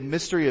see the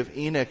mystery of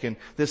Enoch and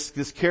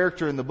this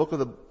character in the book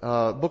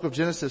of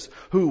Genesis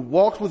who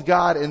walked with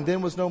God and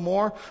then was no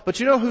more. But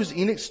you know whose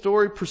Enoch's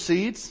story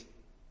precedes?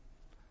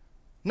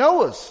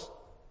 Noah's.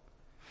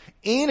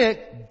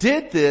 Enoch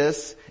did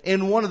this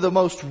in one of the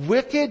most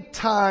wicked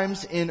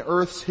times in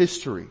Earth's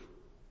history.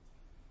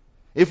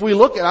 If we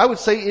look at, I would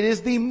say it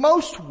is the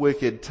most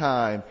wicked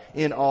time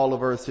in all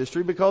of Earth's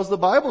history because the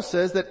Bible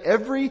says that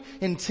every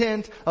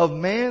intent of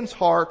man's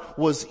heart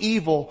was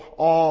evil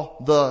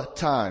all the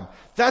time.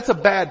 That's a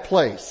bad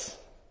place.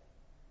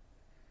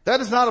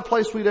 That is not a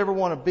place we'd ever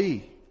want to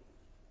be.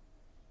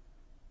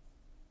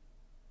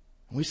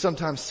 We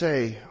sometimes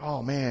say,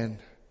 oh man,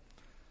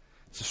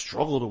 it's a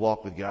struggle to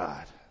walk with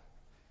God.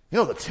 You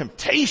know, the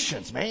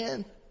temptations,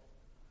 man,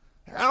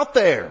 they're out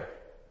there.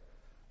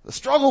 The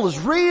struggle is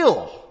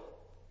real.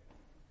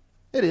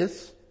 It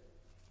is.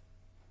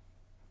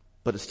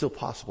 But it's still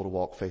possible to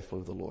walk faithfully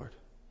with the Lord.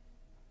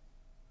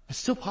 It's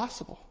still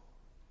possible.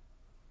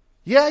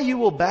 Yeah, you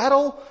will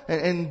battle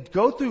and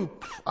go through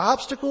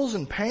obstacles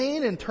and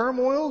pain and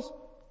turmoils.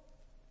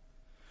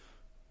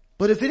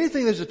 But if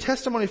anything, there's a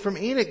testimony from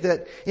Enoch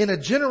that in a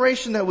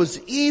generation that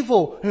was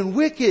evil and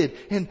wicked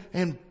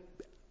and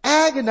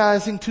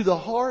agonizing to the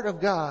heart of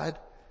God,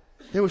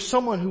 there was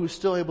someone who was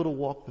still able to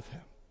walk with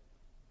Him.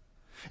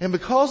 And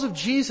because of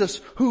Jesus,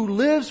 who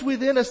lives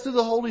within us through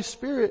the Holy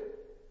Spirit,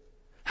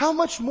 how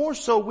much more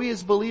so we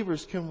as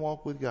believers can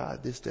walk with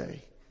God this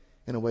day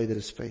in a way that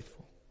is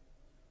faithful.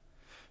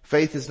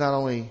 Faith is not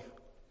only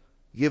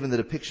given the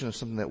depiction of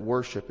something that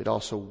worship, it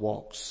also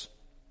walks.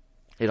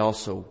 It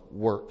also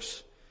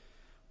works.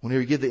 When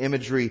we give the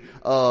imagery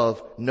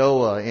of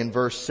Noah in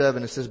verse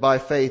 7, it says, by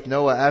faith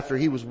Noah, after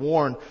he was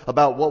warned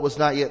about what was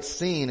not yet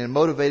seen and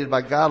motivated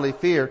by godly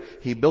fear,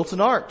 he built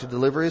an ark to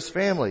deliver his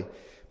family.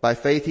 By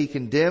faith he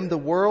condemned the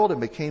world and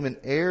became an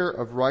heir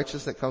of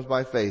righteousness that comes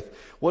by faith.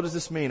 What does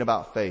this mean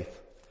about faith?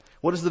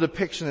 What is the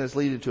depiction that is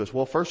leading to us?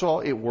 Well, first of all,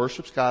 it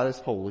worships God as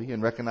holy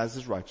and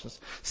recognizes righteousness.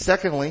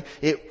 Secondly,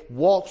 it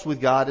walks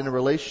with God in a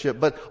relationship,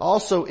 but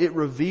also it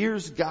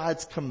reveres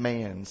God's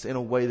commands in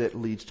a way that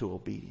leads to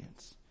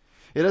obedience.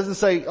 It doesn't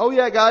say, oh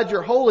yeah, God,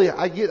 you're holy.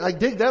 I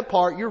dig that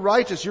part. You're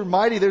righteous. You're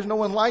mighty. There's no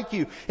one like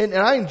you. And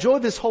I enjoy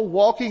this whole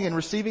walking and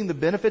receiving the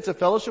benefits of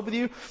fellowship with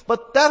you.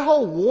 But that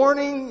whole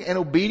warning and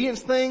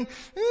obedience thing,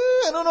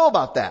 I don't know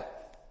about that.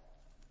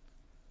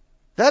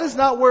 That is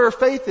not where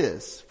faith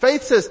is.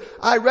 Faith says,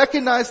 I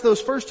recognize those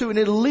first two, and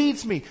it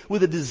leads me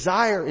with a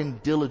desire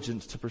and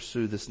diligence to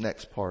pursue this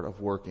next part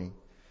of working.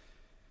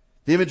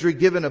 The imagery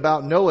given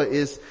about Noah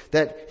is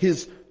that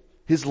his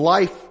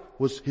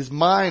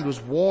mind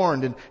was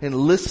warned and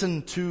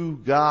listened to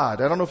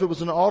God. I don't know if it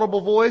was an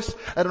audible voice.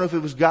 I don't know if it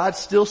was God's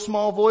still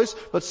small voice,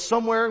 but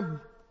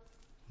somewhere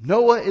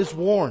Noah is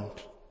warned.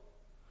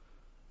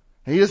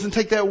 And he doesn't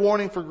take that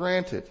warning for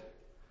granted.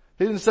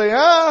 He didn't say,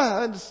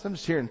 I'm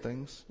just hearing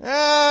things.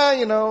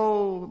 That's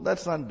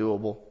not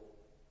doable.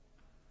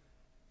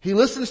 He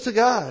listens to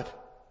God.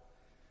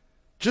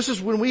 Just as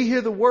when we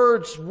hear the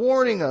words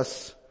warning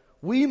us,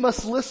 we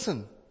must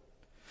listen.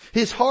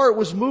 His heart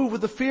was moved with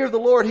the fear of the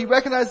Lord. He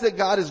recognized that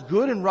God is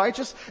good and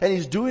righteous, and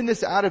He's doing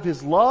this out of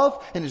His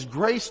love and His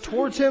grace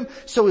towards him.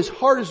 So his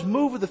heart is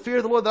moved with the fear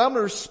of the Lord, that I'm going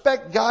to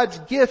respect God's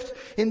gift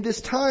in this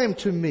time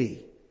to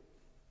me.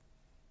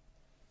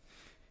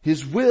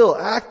 His will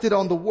acted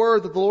on the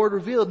word that the Lord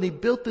revealed, and he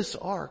built this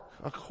ark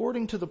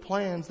according to the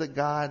plans that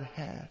God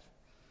had.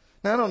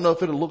 Now, I don't know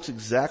if it looks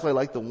exactly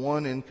like the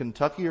one in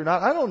Kentucky or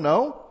not. I don't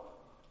know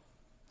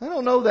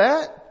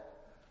that.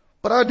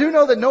 But I do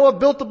know that Noah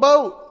built the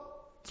boat.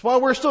 That's why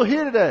we're still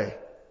here today.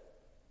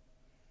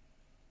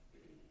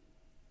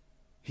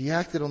 He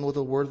acted on what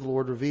the word of the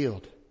Lord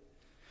revealed.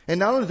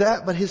 And not only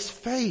that, but his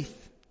faith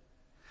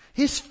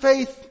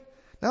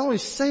not only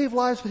saved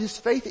lives, but his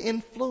faith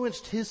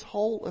influenced his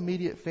whole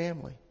immediate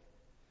family.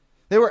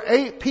 There were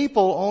 8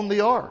 people on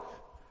the ark.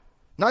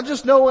 Not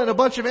just Noah and a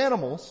bunch of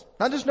animals.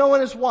 Not just Noah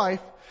and his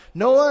wife.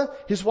 Noah,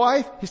 his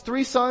wife, his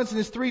 3 sons, and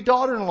his 3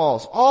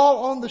 daughter-in-laws.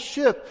 All on the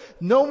ship.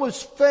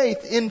 Noah's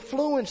faith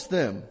influenced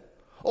them.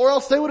 Or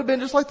else they would have been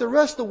just like the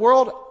rest of the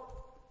world.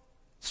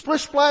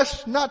 Splish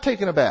splash, not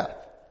taking a bath.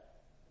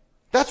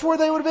 That's where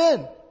they would have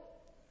been.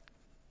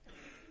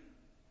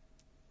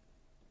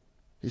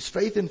 His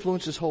faith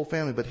influenced his whole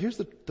family. But here's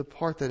the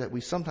part that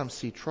we sometimes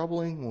see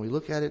troubling when we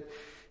look at it.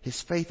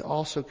 His faith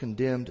also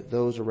condemned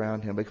those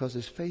around him, because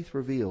his faith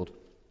revealed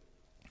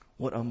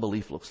what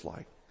unbelief looks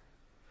like.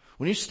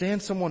 When you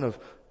stand someone of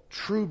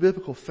true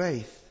biblical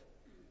faith,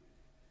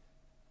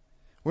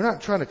 we're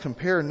not trying to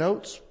compare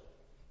notes,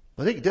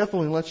 but it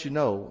definitely lets you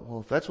know, well,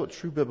 if that's what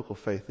true biblical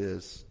faith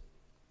is,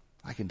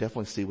 I can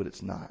definitely see what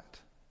it's not.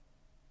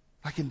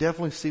 I can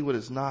definitely see what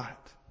it's not.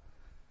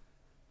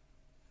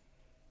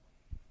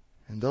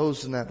 And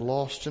those in that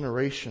lost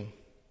generation,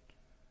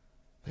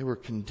 they were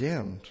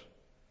condemned.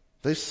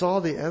 They saw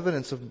the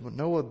evidence of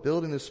Noah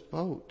building this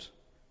boat.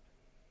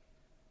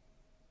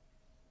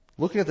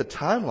 Looking at the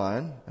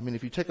timeline,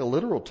 if you take a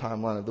literal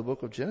timeline of the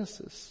book of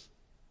Genesis,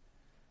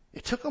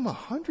 it took them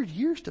 100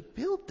 years to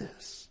build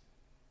this.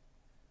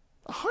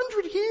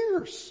 100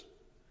 years.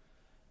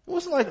 It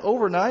wasn't like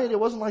overnight. It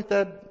wasn't like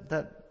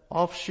that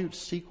offshoot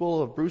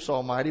sequel of Bruce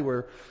Almighty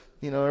where,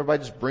 everybody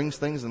just brings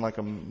things and like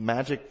a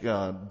magic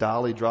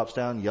dolly drops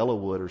down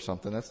Yellowwood or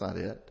something. That's not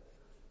it.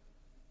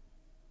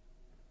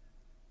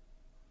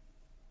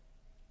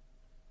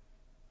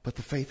 But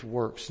the faith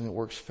works, and it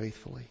works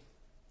faithfully.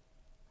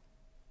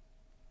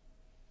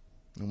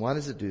 And why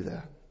does it do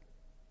that?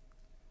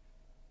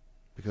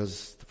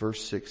 Because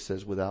verse 6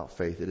 says, without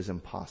faith, it is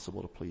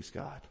impossible to please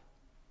God.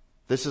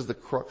 This is the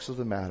crux of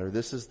the matter.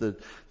 This is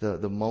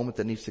the moment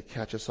that needs to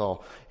catch us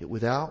all.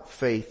 Without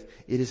faith,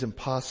 it is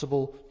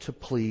impossible to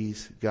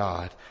please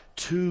God.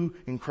 2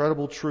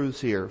 incredible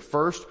truths here.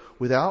 First,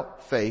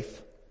 without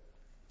faith,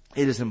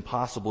 it is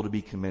impossible to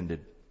be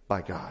commended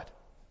by God.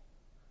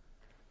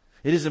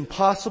 It is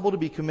impossible to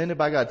be commended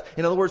by God.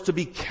 In other words, to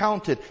be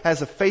counted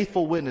as a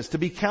faithful witness, to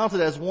be counted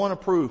as one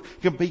approved,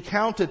 to be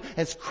counted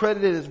as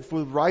credited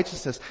with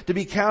righteousness, to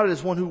be counted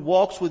as one who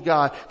walks with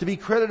God, to be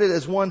credited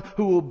as one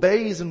who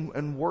obeys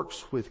and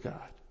works with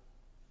God.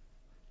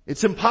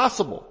 It's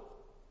impossible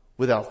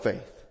without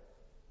faith.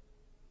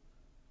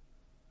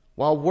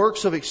 While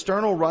works of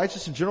external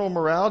righteousness and general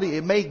morality,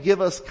 it may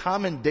give us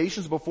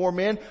commendations before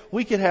men.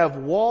 We could have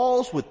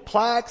walls with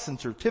plaques and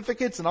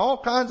certificates and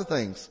all kinds of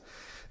things.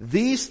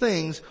 These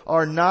things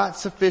are not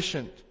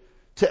sufficient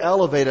to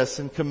elevate us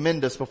and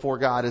commend us before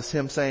God as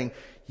Him saying,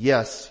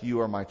 yes,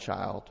 you are my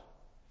child.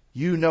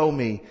 You know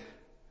me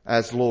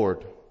as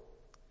Lord.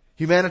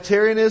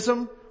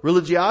 Humanitarianism,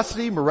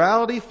 religiosity,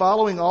 morality,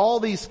 following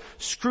all these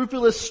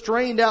scrupulous,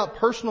 strained out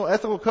personal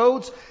ethical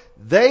codes,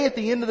 they at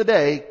the end of the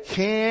day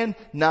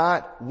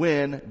cannot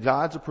win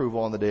God's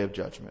approval on the day of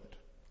judgment.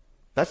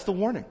 That's the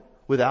warning.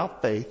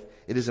 Without faith,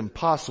 it is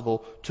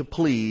impossible to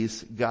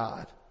please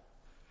God.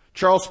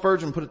 Charles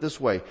Spurgeon put it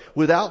this way: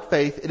 without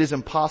faith, it is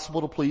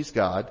impossible to please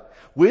God.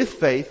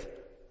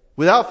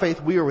 Without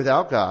faith, we are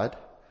without God,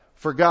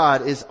 for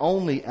God is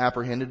only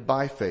apprehended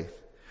by faith.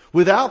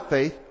 Without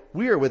faith,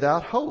 we are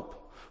without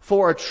hope,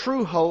 for a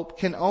true hope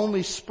can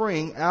only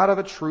spring out of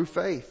a true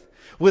faith.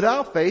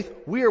 Without faith,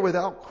 we are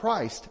without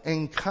Christ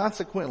and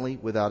consequently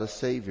without a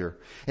Savior.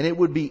 And it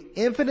would be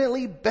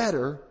infinitely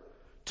better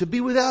to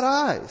be without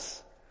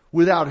eyes,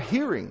 without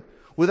hearing,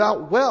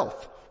 without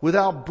wealth,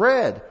 without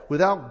bread,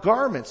 without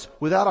garments,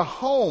 without a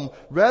home,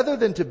 rather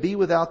than to be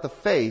without the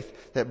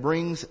faith that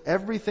brings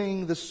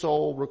everything the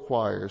soul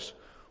requires.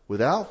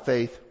 Without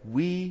faith,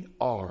 we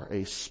are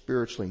a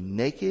spiritually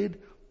naked,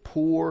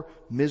 poor,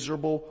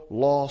 miserable,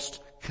 lost,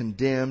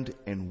 condemned,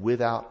 and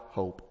without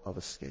hope of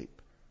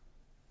escape.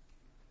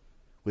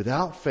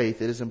 Without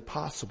faith, it is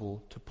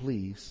impossible to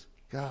please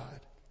God.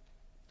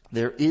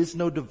 There is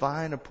no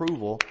divine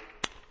approval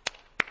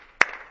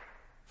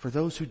for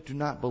those who do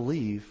not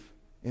believe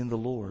in the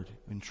Lord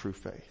in true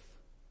faith.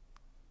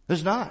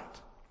 There's not.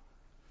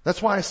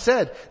 That's why I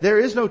said there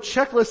is no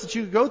checklist that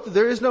you can go through.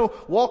 There is no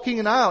walking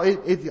an aisle.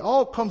 It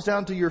all comes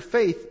down to your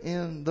faith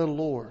in the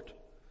Lord.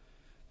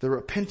 The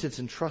repentance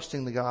and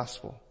trusting the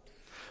gospel.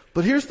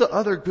 But here's the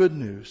other good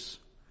news.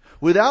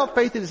 Without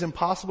faith, it is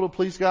impossible to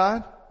please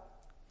God.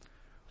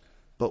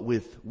 But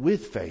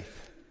with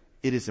faith,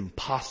 it is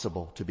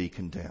impossible to be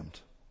condemned.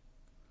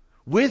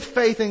 With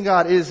faith in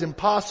God, it is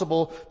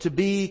impossible to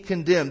be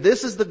condemned.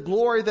 This is the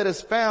glory that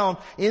is found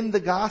in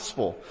the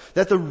gospel.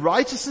 That the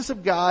righteousness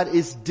of God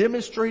is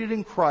demonstrated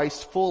in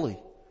Christ fully.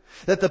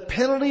 That the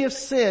penalty of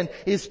sin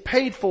is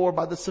paid for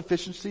by the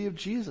sufficiency of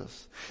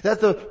Jesus.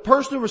 That the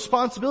personal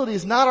responsibility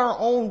is not our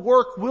own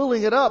work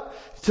willing it up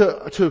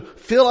to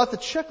fill out the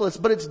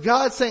checklist, but it's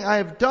God saying, I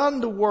have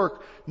done the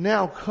work.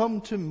 Now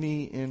come to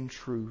me in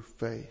true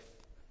faith.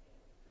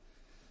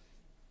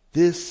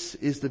 This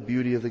is the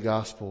beauty of the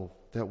gospel.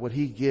 That what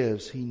He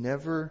gives, He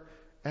never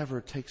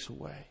ever takes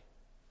away.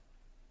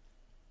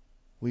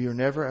 We are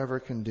never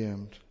ever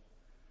condemned.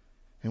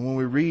 And when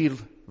we read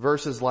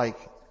verses like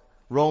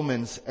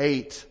Romans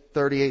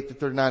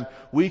 8:38-39,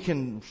 we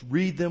can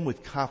read them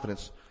with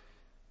confidence.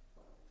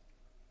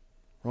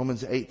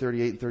 Romans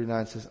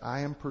 8:38-39 says, I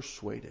am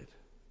persuaded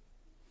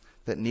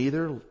that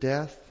neither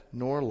death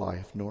nor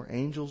life, nor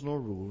angels nor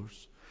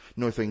rulers,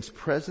 nor things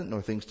present,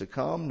 nor things to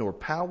come, nor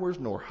powers,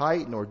 nor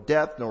height, nor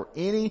depth, nor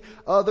any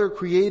other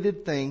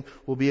created thing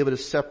will be able to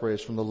separate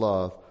us from the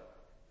love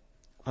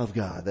of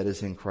God that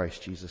is in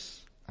Christ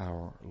Jesus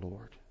our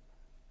Lord.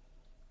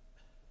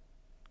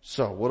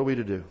 So, what are we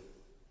to do?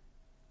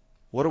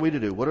 What are we to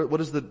do?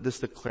 What is this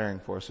declaring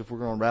for us? If we're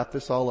going to wrap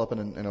this all up in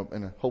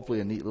a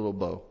hopefully a neat little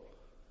bow.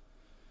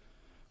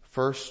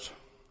 First,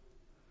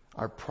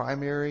 our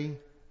primary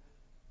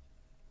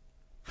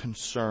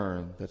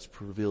concern that's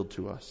revealed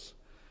to us.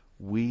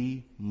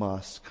 We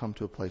must come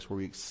to a place where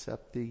we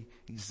accept the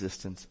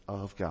existence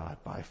of God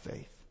by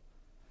faith.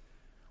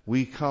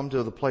 We come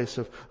to the place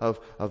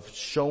of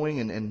showing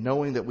and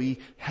knowing that we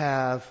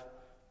have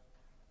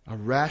a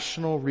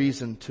rational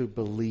reason to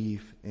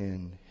believe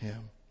in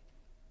Him.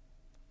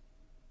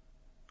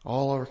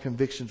 All our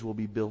convictions will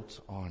be built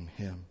on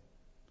Him.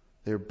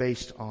 They're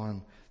based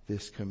on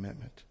this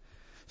commitment.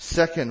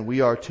 Second,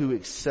 we are to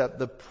accept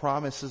the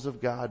promises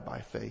of God by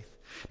faith.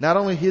 Not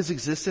only His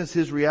existence,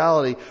 His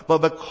reality, but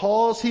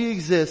because He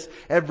exists,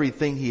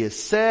 everything He has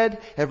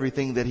said,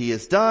 everything that He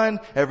has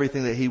done,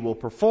 everything that He will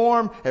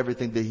perform,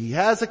 everything that He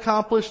has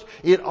accomplished,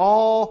 it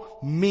all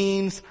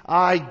means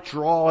I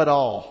draw it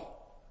all.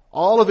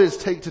 All of it is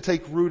to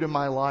take root in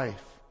my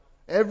life.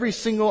 Every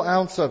single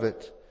ounce of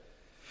it.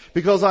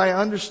 Because I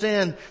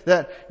understand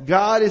that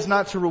God is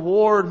not to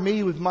reward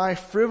me with my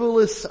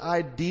frivolous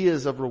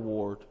ideas of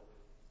reward.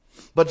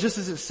 But just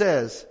as it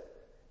says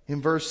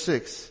in verse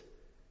 6,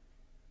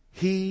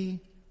 He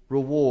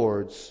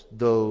rewards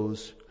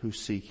those who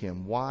seek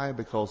Him. Why?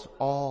 Because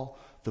all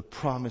the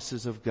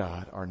promises of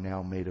God are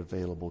now made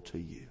available to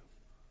you.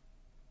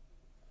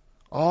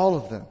 All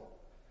of them.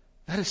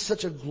 That is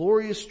such a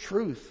glorious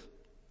truth.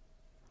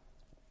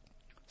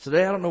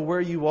 Today, I don't know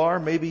where you are.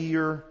 Maybe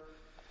you're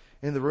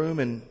in the room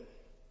and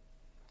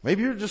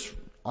maybe you're just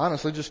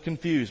honestly just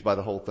confused by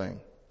the whole thing.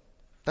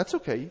 That's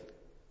okay.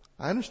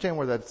 I understand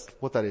what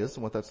that is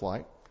and what that's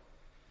like.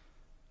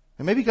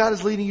 And maybe God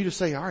is leading you to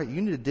say, all right,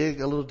 you need to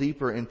dig a little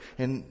deeper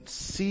and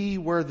see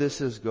where this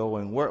is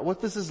going,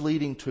 what this is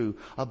leading to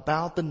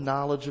about the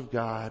knowledge of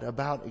God,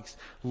 about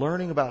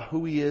learning about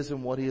who He is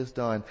and what He has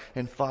done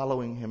and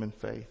following Him in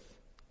faith.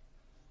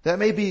 That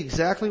may be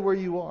exactly where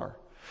you are.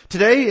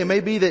 Today, it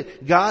may be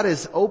that God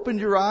has opened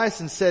your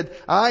eyes and said,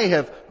 I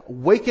have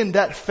wakened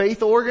that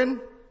faith organ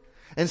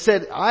and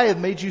said, I have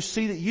made you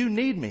see that you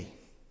need me.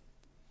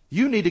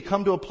 You need to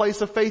come to a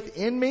place of faith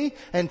in me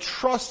and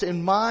trust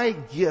in my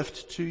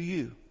gift to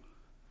you.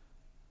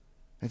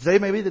 And today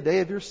may be the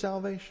day of your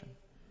salvation.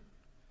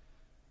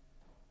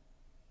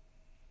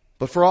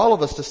 But for all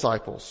of us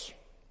disciples,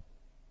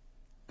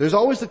 there's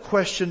always the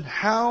question,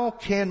 how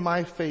can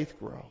my faith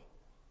grow?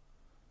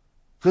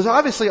 Because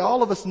obviously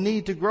all of us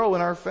need to grow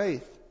in our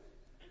faith.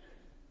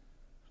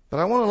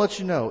 But I want to let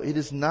you know, it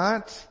is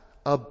not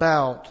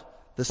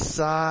about the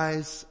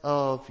size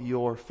of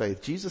your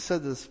faith. Jesus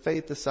said this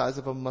faith the size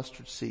of a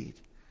mustard seed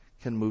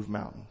can move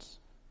mountains.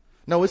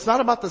 No, it's not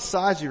about the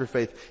size of your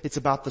faith. It's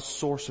about the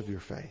source of your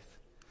faith.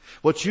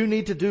 What you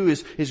need to do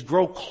is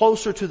grow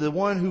closer to the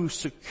one who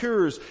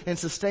secures and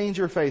sustains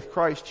your faith,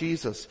 Christ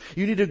Jesus.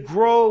 You need to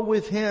grow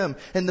with Him.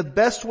 And the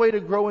best way to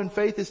grow in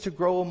faith is to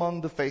grow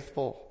among the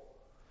faithful.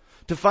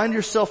 To find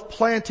yourself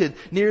planted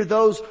near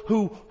those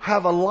who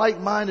have a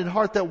like-minded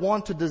heart that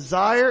want to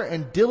desire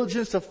and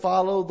diligence to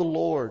follow the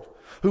Lord.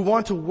 Who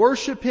want to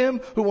worship Him,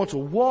 who want to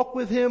walk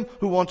with Him,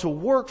 who want to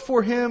work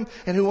for Him,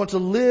 and who want to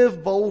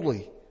live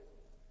boldly.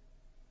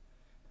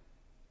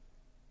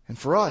 And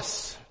for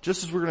us,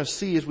 just as we're going to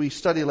see as we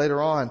study later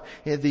on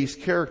in these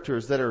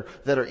characters that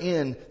are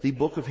in the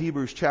book of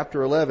Hebrews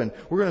chapter 11,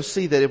 we're going to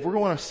see that if we're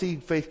going to see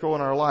faith grow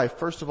in our life,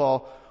 first of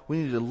all, we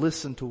need to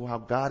listen to how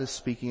God is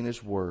speaking in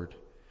His Word.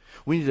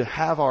 We need to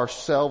have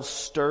ourselves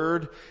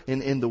stirred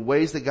in the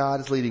ways that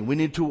God is leading. We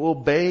need to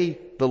obey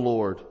the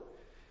Lord.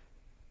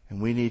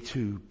 And we need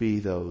to be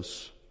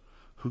those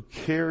who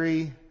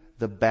carry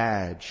the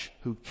badge,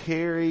 who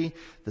carry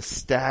the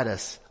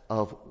status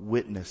of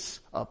witness,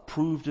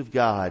 approved of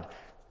God,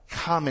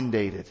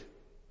 commended.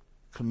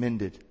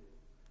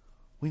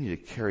 We need to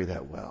carry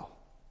that well.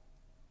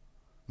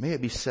 May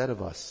it be said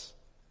of us,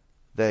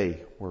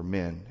 they were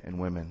men and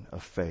women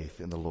of faith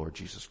in the Lord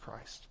Jesus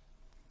Christ.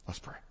 Let's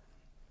pray.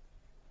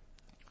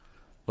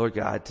 Lord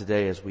God,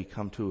 today as we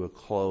come to a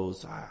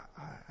close, I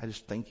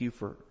just thank you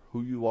for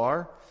who you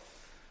are.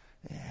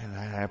 And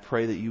I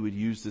pray that you would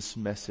use this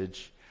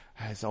message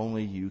as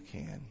only you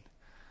can.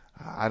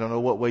 I don't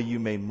know what way you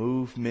may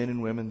move men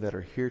and women that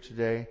are here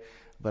today,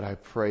 but I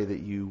pray that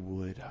you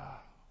would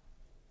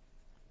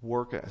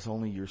work as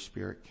only your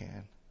Spirit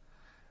can.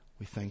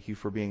 We thank you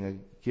for being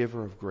a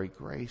giver of great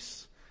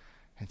grace.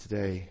 And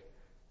today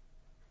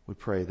we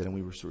pray that when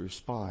we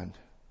respond,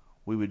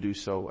 we would do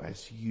so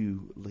as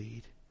you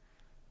lead.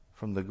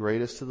 From the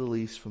greatest to the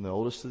least, from the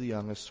oldest to the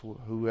youngest,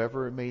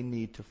 whoever it may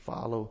need to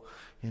follow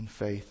in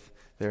faith,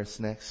 their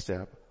next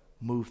step,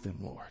 move them,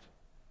 Lord.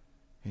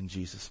 In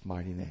Jesus'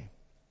 mighty name,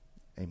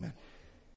 amen.